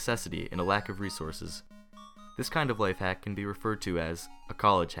out of necessity and a lack of resources. This kind of life hack can be referred to as a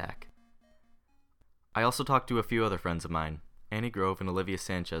college hack. I also talked to a few other friends of mine, Annie Grove and Olivia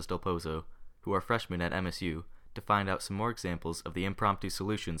Sanchez Del Pozo, who are freshmen at MSU, to find out some more examples of the impromptu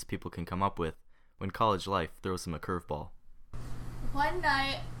solutions people can come up with when college life throws them a curveball. One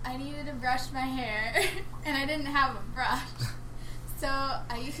night, I needed to brush my hair, and I didn't have a brush, so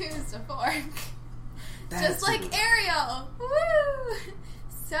I used a fork. Just like Ariel! Woo!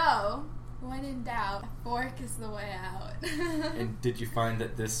 So, when in doubt, a fork is the way out. And did you find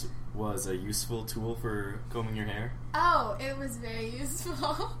that this was a useful tool for combing your hair? Oh, it was very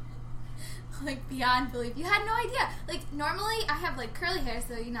useful. Like, beyond belief. You had no idea. Like, normally I have, like, curly hair,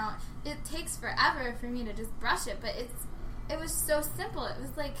 so, you know, it takes forever for me to just brush it, but it was so simple. It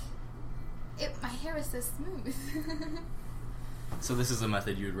was like, my hair was so smooth. So this is a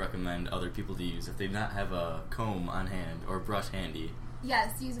method you would recommend other people to use if they do not have a comb on hand or a brush handy?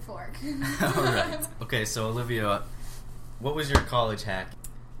 Yes, use a fork. All right. Okay, so Olivia, what was your college hack?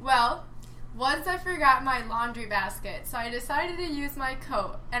 Well, once I forgot my laundry basket, so I decided to use my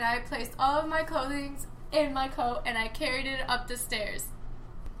coat, and I placed all of my clothing in my coat, and I carried it up the stairs.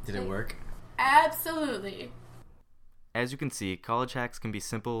 Did it work? Absolutely. As you can see, college hacks can be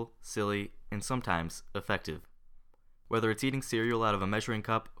simple, silly, and sometimes effective. Whether it's eating cereal out of a measuring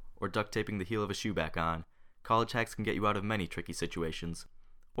cup or duct taping the heel of a shoe back on, college hacks can get you out of many tricky situations,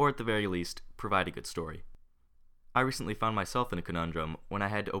 or at the very least, provide a good story. I recently found myself in a conundrum when I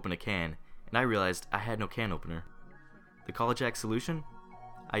had to open a can, and I realized I had no can opener. The college hack solution?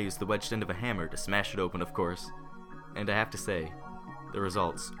 I used the wedged end of a hammer to smash it open, of course, and I have to say, the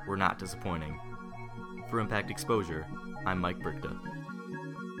results were not disappointing. For Impact Exposure, I'm Mike Brickta.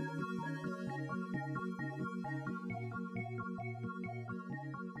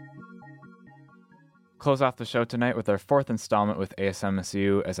 Close off the show tonight with our fourth installment with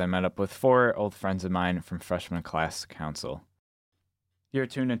ASMSU as I met up with 4 old friends of mine from Freshman Class Council. You're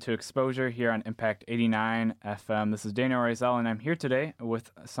tuned into Exposure here on Impact 89 FM. This is Daniel Reisel, and I'm here today with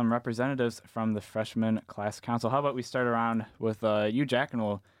some representatives from the Freshman Class Council. How about we start around with you, Jack, and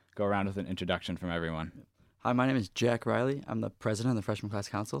we'll go around with an introduction from everyone. Hi, my name is Jack Riley. I'm the president of the Freshman Class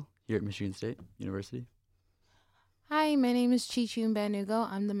Council here at Michigan State University. Hi, my name is Chichun Banugo.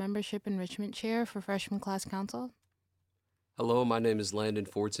 I'm the Membership Enrichment Chair for Freshman Class Council. Hello, my name is Landon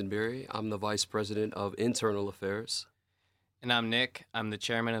Fortsenberry. I'm the Vice President of Internal Affairs. And I'm Nick. I'm the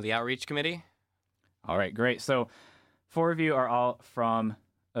Chairman of the Outreach Committee. All right, great. So 4 of you are all from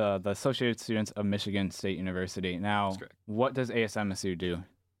the Associated Students of Michigan State University. Now, what does ASMSU do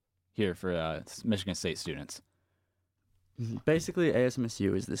here for Michigan State students? Basically,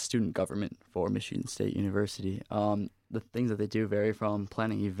 ASMSU is the student government for Michigan State University. The things that they do vary from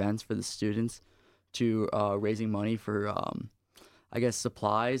planning events for the students to raising money for,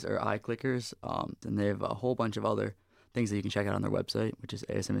 supplies or iClickers. And they have a whole bunch of other things that you can check out on their website, which is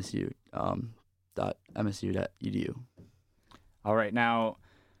asmsu.msu.edu. All right. Now,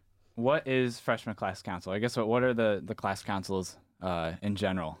 what is Freshman Class Council? I guess what are the class councils in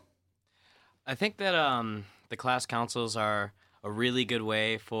general? I think that the class councils are a really good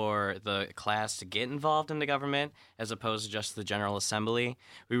way for the class to get involved in the government as opposed to just the General Assembly.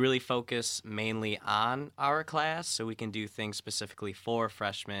 We really focus mainly on our class, so we can do things specifically for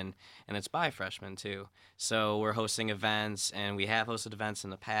freshmen, and it's by freshmen too. So we're hosting events, and we have hosted events in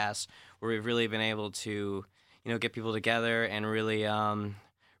the past where we've really been able to, get people together and really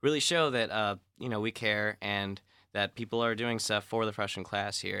show that, we care and that people are doing stuff for the freshman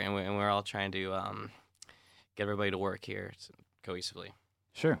class here, and we're all trying to get everybody to work here cohesively.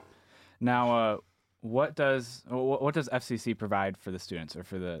 Sure. Now, what does FCC provide for the students or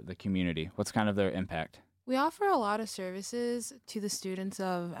for the community? What's kind of their impact? We offer a lot of services to the students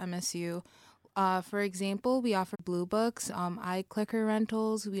of MSU. For example, we offer Blue Books, iClicker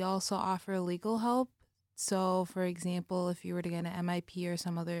rentals. We also offer legal help. So, for example, if you were to get an MIP or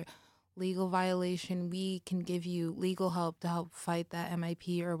some other legal violation, we can give you legal help to help fight that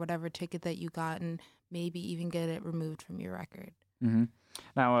MIP or whatever ticket that you got and maybe even get it removed from your record. Mm-hmm.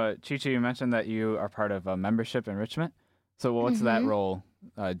 Now, Chichi, you mentioned that you are part of membership enrichment. So what's that role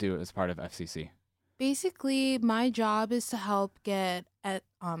do as part of FCC? Basically, my job is to help get at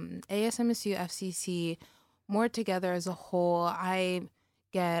ASMSU FCC more together as a whole. I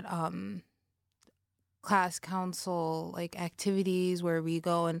get class council activities where we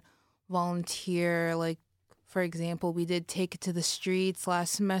go and volunteer. For example, we did Take It to the Streets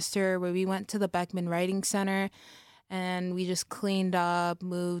last semester where we went to the Beckman Writing Center and we just cleaned up,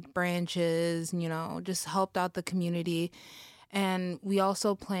 moved branches, just helped out the community. And we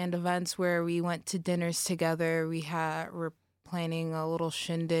also planned events where we went to dinners together. We're planning a little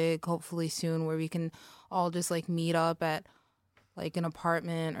shindig hopefully soon where we can all just meet up at like an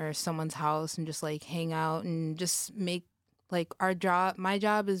apartment or someone's house and just like hang out and just make like my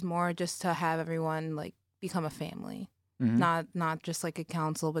job is more just to have everyone like become a family. Not just like a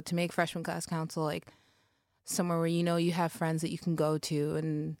council, but to make freshman class council like somewhere where you have friends that you can go to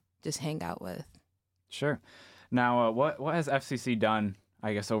and just hang out with. Sure. Now, what has FCC done,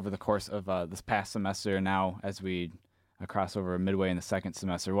 I guess, over the course of this past semester? Now, as we cross over midway in the second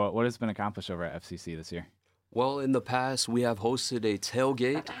semester, what has been accomplished over at FCC this year? Well, in the past, we have hosted a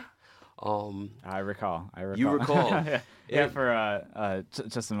tailgate. I recall. You recall? yeah. For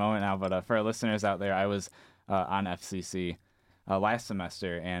just a moment now, but for our listeners out there, I was on FCC last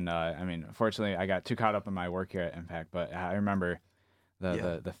semester, and I mean, unfortunately, I got too caught up in my work here at Impact, but I remember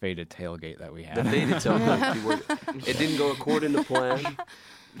the faded tailgate that we had. The faded tailgate. It didn't go according to plan,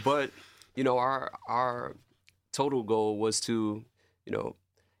 but our total goal was to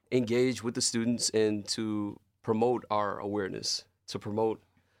engage with the students and to promote our awareness, to promote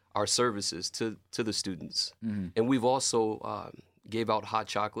our services to the students. And we've also gave out hot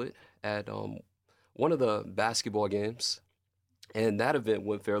chocolate at one of the basketball games, and that event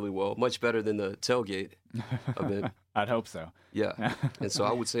went fairly well, much better than the tailgate event. I'd hope so. Yeah. And so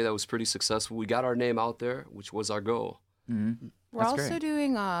I would say that was pretty successful. We got our name out there, which was our goal. We're also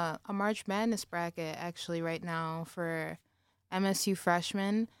doing a March Madness bracket actually right now for MSU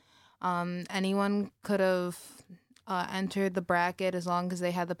freshmen. Anyone could have entered the bracket as long as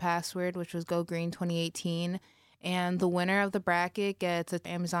they had the password, which was Go Green 2018. And the winner of the bracket gets an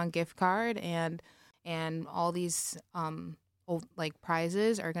Amazon gift card, and all these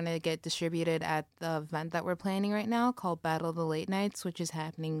prizes are going to get distributed at the event that we're planning right now called Battle of the Late Nights, which is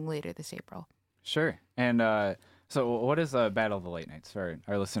happening later this April. Sure. And so what is Battle of the Late Nights for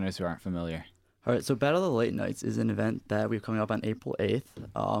our listeners who aren't familiar? All right, so Battle of the Late Nights is an event that we have coming up on April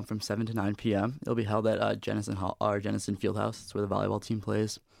 8th from 7 to 9 p.m. It'll be held at Jennison Fieldhouse. It's where the volleyball team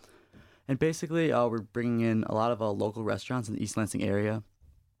plays. And basically, we're bringing in a lot of local restaurants in the East Lansing area,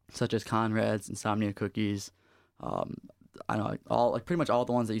 such as Conrad's, Insomnia Cookies, pretty much all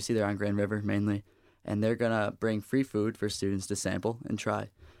the ones that you see there on Grand River mainly. And they're going to bring free food for students to sample and try.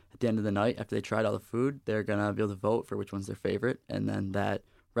 At the end of the night, after they tried all the food, they're going to be able to vote for which one's their favorite. And then that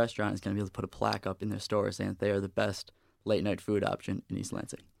restaurant is going to be able to put a plaque up in their store saying that they are the best late night food option in East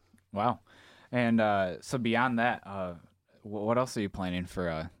Lansing. Wow. And so beyond that, what else are you planning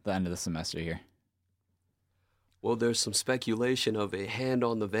for the end of the semester here? Well, there's some speculation of a Hand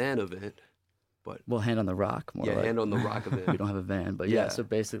on the Van event. Hand on the Rock. Hand on the Rock event. We don't have a van, but yeah. So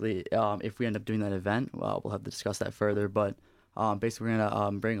basically, if we end up doing that event, we'll have to discuss that further. But basically, we're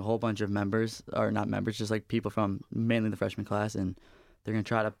gonna bring a whole bunch of members, or not members, just like people from mainly the freshman class, and they're gonna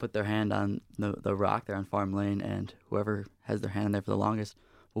try to put their hand on the rock there on Farm Lane, and whoever has their hand in there for the longest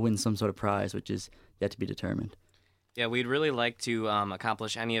will win some sort of prize, which is yet to be determined. Yeah, we'd really like to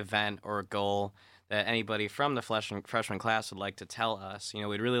accomplish any event or goal that anybody from the freshman class would like to tell us.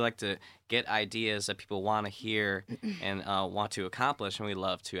 We'd really like to get ideas that people want to hear and want to accomplish, and we'd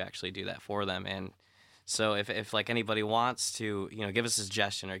love to actually do that for them. And so if like anybody wants to, give us a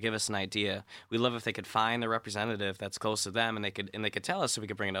suggestion or give us an idea, we'd love if they could find the representative that's close to them and they could tell us so we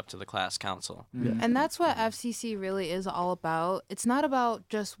could bring it up to the class council. Yeah. And that's what FCC really is all about. It's not about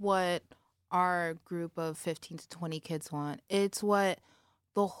just what our group of 15 to 20 kids want. It's what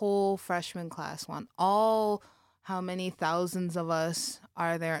the whole freshman class want. How many thousands of us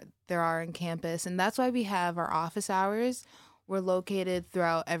are there are in campus. And that's why we have our office hours. We're located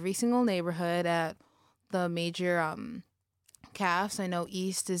throughout every single neighborhood at the major CAFs. I know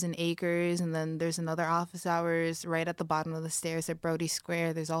East is in Acres, and then there's another office hours right at the bottom of the stairs at Brody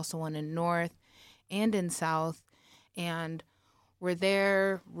Square. There's also one in North and in South. And we're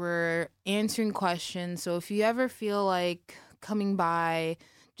there, we're answering questions. So if you ever feel like coming by,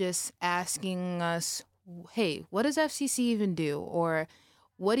 just asking us, hey, what does FCC even do? Or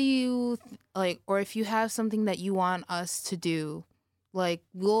what do you like? Or if you have something that you want us to do, like,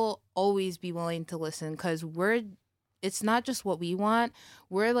 we'll always be willing to listen, because it's not just what we want.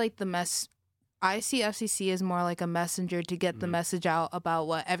 We're like I see FCC as more like a messenger to get the message out about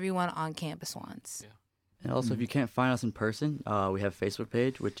what everyone on campus wants. Yeah. And also, if you can't find us in person, we have a Facebook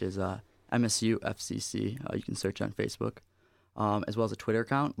page, which is MSU FCC. You can search on Facebook, as well as a Twitter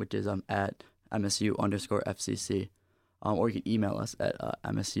account, which is at MSU_FCC. Or you can email us at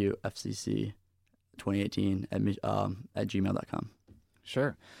MSUFCC2018 at gmail.com.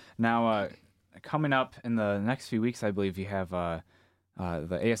 Sure. Now, coming up in the next few weeks, I believe you have the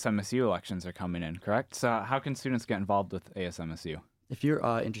ASMSU elections are coming in, correct? So how can students get involved with ASMSU? If you're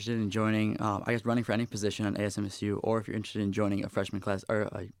interested in joining, running for any position on ASMSU, or if you're interested in joining a freshman class or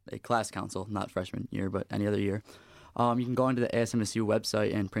a class council, not freshman year, but any other year, You can go onto the ASMSU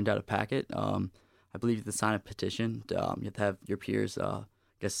website and print out a packet. I believe you have to sign a petition. You have to have your peers,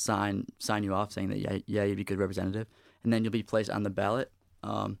 sign you off saying that you'd be a good representative, and then you'll be placed on the ballot.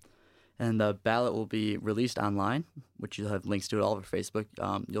 And the ballot will be released online, which you'll have links to it all over Facebook.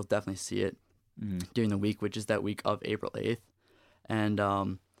 You'll definitely see it during the week, which is that week of April 8th. And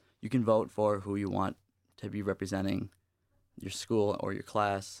you can vote for who you want to be representing your school or your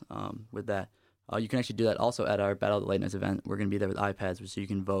class with that. You can actually do that also at our Battle of the Late Nights event. We're going to be there with iPads, so you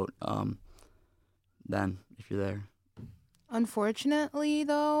can vote then if you're there. Unfortunately,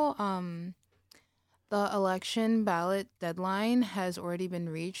 though, the election ballot deadline has already been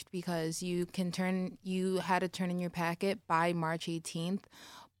reached because you had to turn in your packet by March 18th.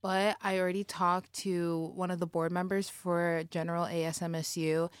 But I already talked to one of the board members for General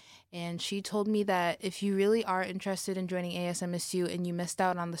ASMSU, and she told me that if you really are interested in joining ASMSU and you missed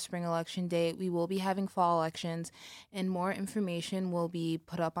out on the spring election date, we will be having fall elections, and more information will be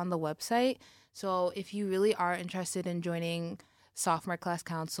put up on the website. So if you really are interested in joining sophomore class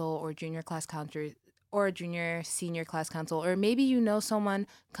council or junior class council or junior senior class council, or maybe you know someone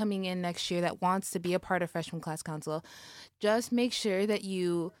coming in next year that wants to be a part of freshman class council, just make sure that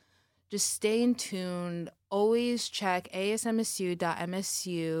you just stay in tune. Always check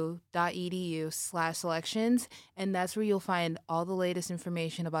asmsu.msu.edu/elections, and that's where you'll find all the latest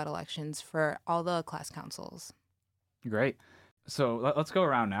information about elections for all the class councils. Great. So let's go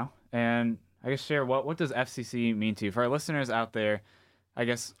around now, and I guess share what does FCC mean to you? For our listeners out there, I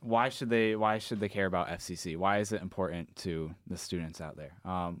guess why should they care about FCC? Why is it important to the students out there?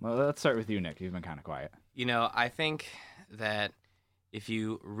 Well, let's start with you, Nick. You've been kind of quiet. I think that if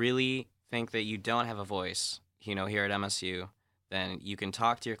you really think that you don't have a voice, here at MSU, then you can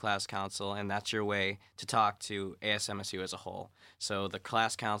talk to your class council, and that's your way to talk to ASMSU as a whole. So the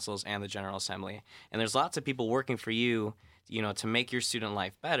class councils and the General Assembly. And there's lots of people working for you, to make your student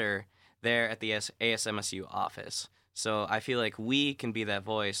life better there at the ASMSU office. So I feel like we can be that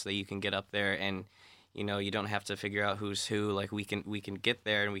voice that you can get up there and, you don't have to figure out who's who. Like we can get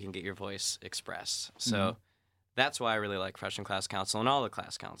there and we can get your voice expressed. So that's why I really like freshman class council and all the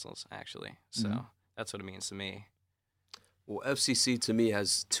class councils, actually. So that's what it means to me. Well, FCC to me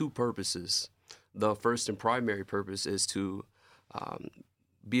has two purposes. The first and primary purpose is to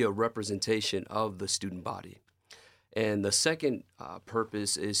be a representation of the student body. And the second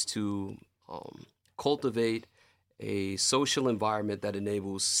purpose is to cultivate a social environment that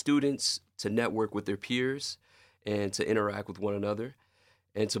enables students to network with their peers and to interact with one another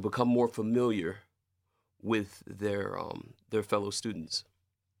and to become more familiar with their fellow students.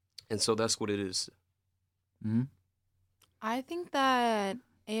 And so that's what it is. Mm-hmm. I think that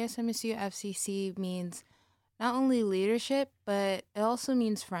ASMSU FCC means not only leadership, but it also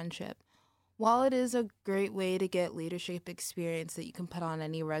means friendship. While it is a great way to get leadership experience that you can put on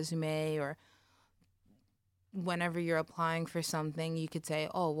any resume, or whenever you're applying for something, you could say,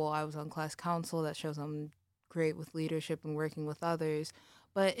 oh, well, I was on class council. That shows I'm great with leadership and working with others.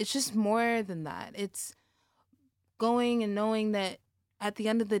 But it's just more than that. It's going and knowing that at the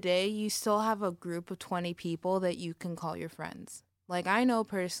end of the day, you still have a group of 20 people that you can call your friends. Like, I know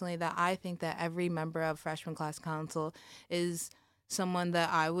personally that I think that every member of freshman class council is someone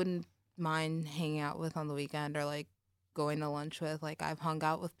that I wouldn't mind hanging out with on the weekend or like going to lunch with. Like, I've hung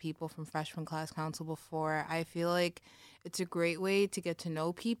out with people from freshman class council before. I feel like it's a great way to get to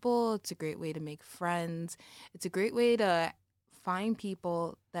know people. It's a great way to make friends. It's a great way to find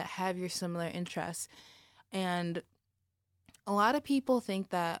people that have your similar interests. And a lot of people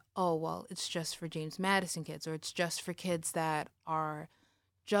think that, oh, well, it's just for James Madison kids, or it's just for kids that are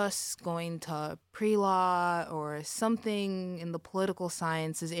just going to pre-law or something in the political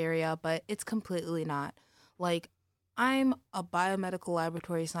sciences area, but it's completely not. Like, I'm a biomedical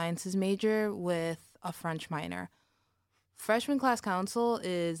laboratory sciences major with a French minor. Freshman class council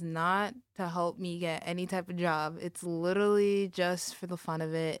is not to help me get any type of job. It's literally just for the fun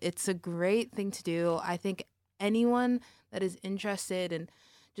of it. It's a great thing to do. I think anyone that is interested in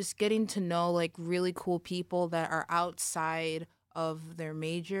just getting to know like really cool people that are outside of their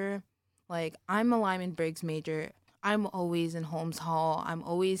major. Like, I'm a Lyman Briggs major. I'm always in Holmes Hall. I'm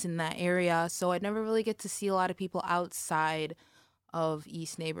always in that area. So I never really get to see a lot of people outside of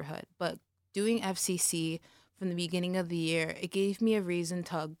East neighborhood. But doing FCC from the beginning of the year, it gave me a reason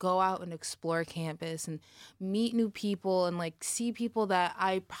to go out and explore campus and meet new people and like see people that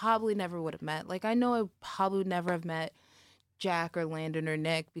I probably never would have met. Like, I know I probably would never have met Jack or Landon or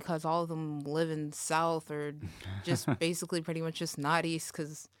Nick because all of them live in South or just basically pretty much just not East,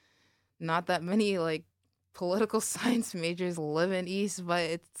 because not that many like political science majors live in East. But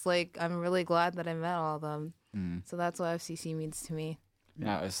it's like, I'm really glad that I met all of them. So that's what FCC means to me.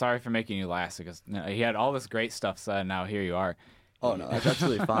 Yeah, sorry for making you last because he had all this great stuff said, and now here you are. Oh no, that's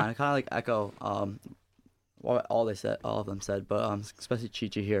absolutely fine. I kind of like echo what all of them said, but especially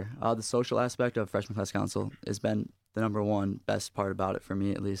Chichi here. The social aspect of freshman class council has been the number one best part about it for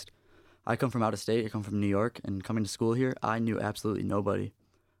me, at least. I come from out of state. I come from New York, and coming to school here, I knew absolutely nobody.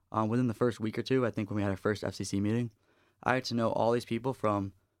 Within the first week or two, I think when we had our first FCC meeting, I had to know all these people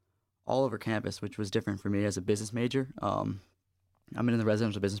from all over campus, which was different for me as a business major. I'm in the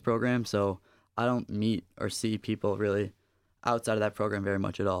residential business program, so I don't meet or see people really outside of that program very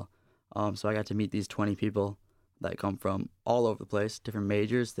much at all. So I got to meet these 20 people that come from all over the place, different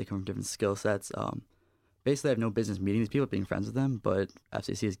majors. They come from different skill sets. Basically, I have no business meeting these people, being friends with them, but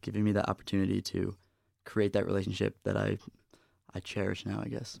FCC is giving me that opportunity to create that relationship that I cherish now, I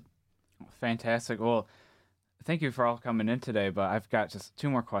guess. Fantastic. Well, thank you for all coming in today, but I've got just 2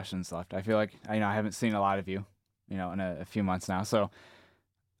 more questions left. I feel like I haven't seen a lot of you, in a few months now. So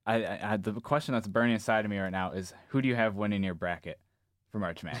I the question that's burning inside of me right now is, who do you have winning your bracket for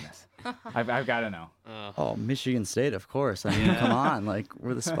March Madness? I've got to know. Oh, Michigan State, of course. I mean, come on.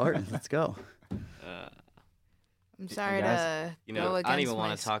 We're the Spartans. Let's go. I'm sorry to go against I don't even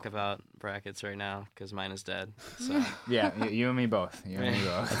want to talk about brackets right now because mine is dead. So yeah, you and me both.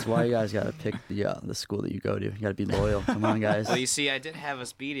 That's why you guys got to pick the school that you go to. You got to be loyal. Come on, guys. Well, you see, I did have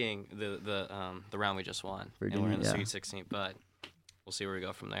us beating the round we just won, and we're in the Sweet 16. But we'll see where we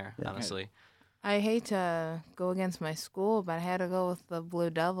go from there. Yeah. Honestly, I hate to go against my school, but I had to go with the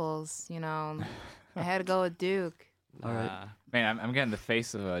Blue Devils. I had to go with Duke. All right. Man, I'm getting the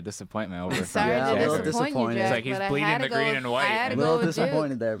face of disappointment over. Sorry to disappoint you, Jack, it's like he's bleeding the green and white. I had to a little go with disappointed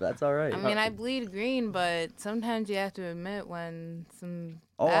Duke. there, but that's all right. I mean, I bleed green, but sometimes you have to admit when some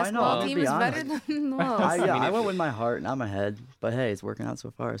I know. basketball team is better than most. I went with my heart, not my head. But hey, it's working out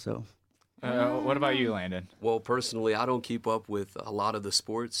so far. So. What about you, Landon? Well, personally, I don't keep up with a lot of the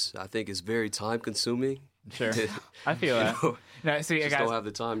sports. I think it's very time consuming. Sure, I feel that. No, see, just guys, don't have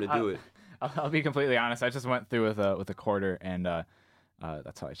the time to do it. I'll be completely honest. I just went through with a quarter, and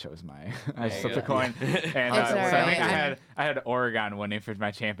that's how I chose my. I flipped a coin, and so I think I had Oregon winning for my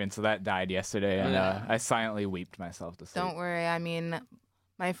champion, so that died yesterday, and I silently weeped myself to sleep. Don't worry. I mean,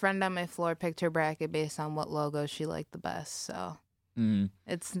 my friend on my floor picked her bracket based on what logo she liked the best. So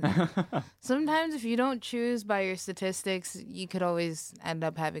it's sometimes if you don't choose by your statistics, you could always end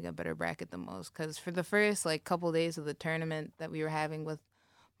up having a better bracket than most. Because for the first couple days of the tournament that we were having with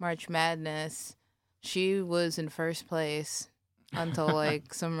March Madness, she was in first place until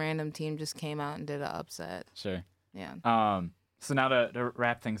some random team just came out and did an upset. Sure. Yeah. So now to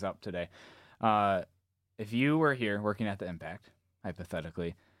wrap things up today, if you were here working at the Impact,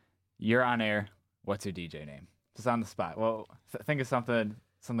 hypothetically, you're on air. What's your DJ name? Just on the spot. Well, think of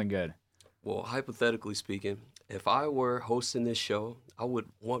something good. Well, hypothetically speaking, if I were hosting this show, I would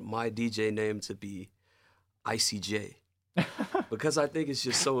want my DJ name to be ICJ. Because I think it's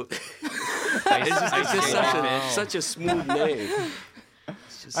just so. it's just such a smooth name.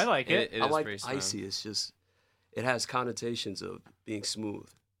 I like it. I like icy. It's just, it has connotations of being smooth.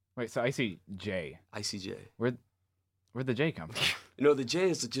 Wait, so ICJ. ICJ. Where'd the J come from? The J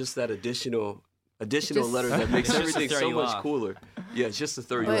is just that additional letter that makes everything so much cooler. Yeah, it's just to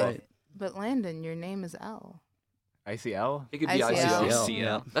throw you off. But Landon, your name is L. ICL? It could be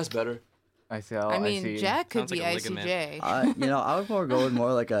ICL. That's better. ICL. I mean, Jack could be ICJ. I would go with more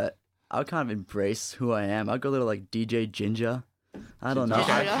I would kind of embrace who I am. I'd go a little like DJ Ginger. I don't know. You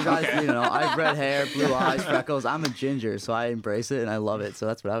guys, I have red hair, blue eyes, freckles. I'm a ginger, so I embrace it and I love it. So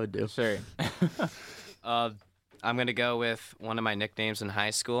that's what I would do. Sure. I'm gonna go with one of my nicknames in high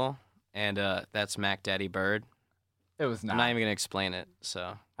school, and that's Mac Daddy Bird. It was not. I'm not even gonna explain it.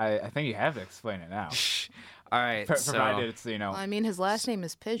 So I think you have to explain it now. All right. Provided it's Well, I mean, his last name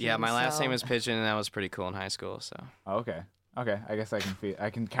is Pigeon. Yeah, my last name is Pigeon, and that was pretty cool in high school. So. Oh, okay. I guess I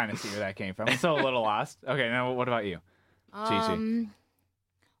can kind of see where that came from. I'm still a little lost. Okay, now what about you, Chi-Chi?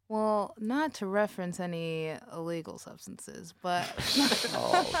 Well, not to reference any illegal substances, but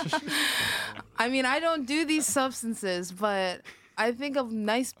I mean, I don't do these substances, but I think of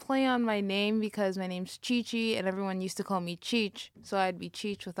nice play on my name because my name's Chi-Chi, and everyone used to call me Cheech, so I'd be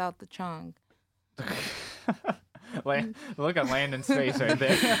Cheech without the chong. Look at Landon's face right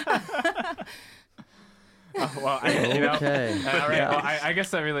there. Well, okay. All right. Well, I guess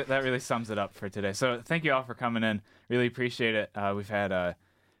that really sums it up for today. So thank you all for coming in. Really appreciate it. We've had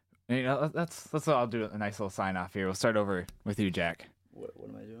let's all do a nice little sign off here. We'll start over with you, Jack. What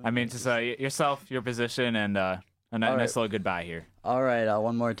am I doing? I mean, just yourself, your position, and a nice little goodbye here. All right.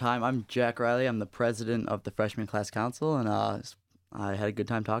 One more time. I'm Jack Riley. I'm the president of the Freshman Class Council, and I had a good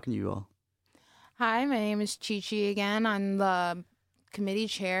time talking to you all. Hi, my name is Chi-Chi again. I'm the committee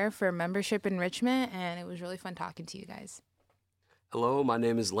chair for membership enrichment, and it was really fun talking to you guys. Hello, my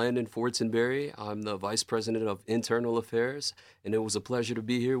name is Landon Fortsenberry. I'm the Vice President of Internal Affairs, and it was a pleasure to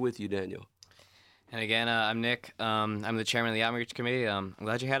be here with you, Daniel. And again, I'm Nick. I'm the chairman of the Outreach Committee. I'm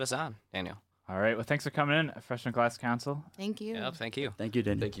glad you had us on, Daniel. All right. Well, thanks for coming in, Freshman Class Council. Thank you. Yep, thank you. Thank you,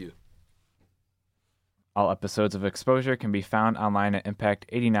 Daniel. Thank you. All episodes of Exposure can be found online at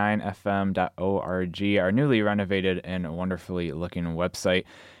impact89fm.org, our newly renovated and wonderfully looking website.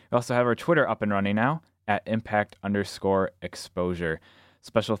 We also have our Twitter up and running now at impact_exposure.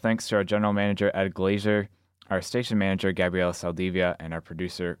 Special thanks to our general manager, Ed Glazer, our station manager, Gabriela Saldivia, and our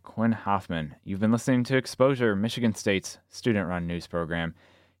producer, Quinn Hoffman. You've been listening to Exposure, Michigan State's student-run news program,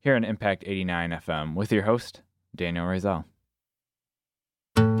 here on Impact 89 FM, with your host, Daniel Razel.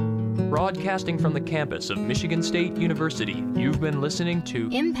 Broadcasting from the campus of Michigan State University, you've been listening to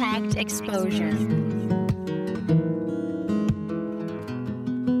Impact Exposure.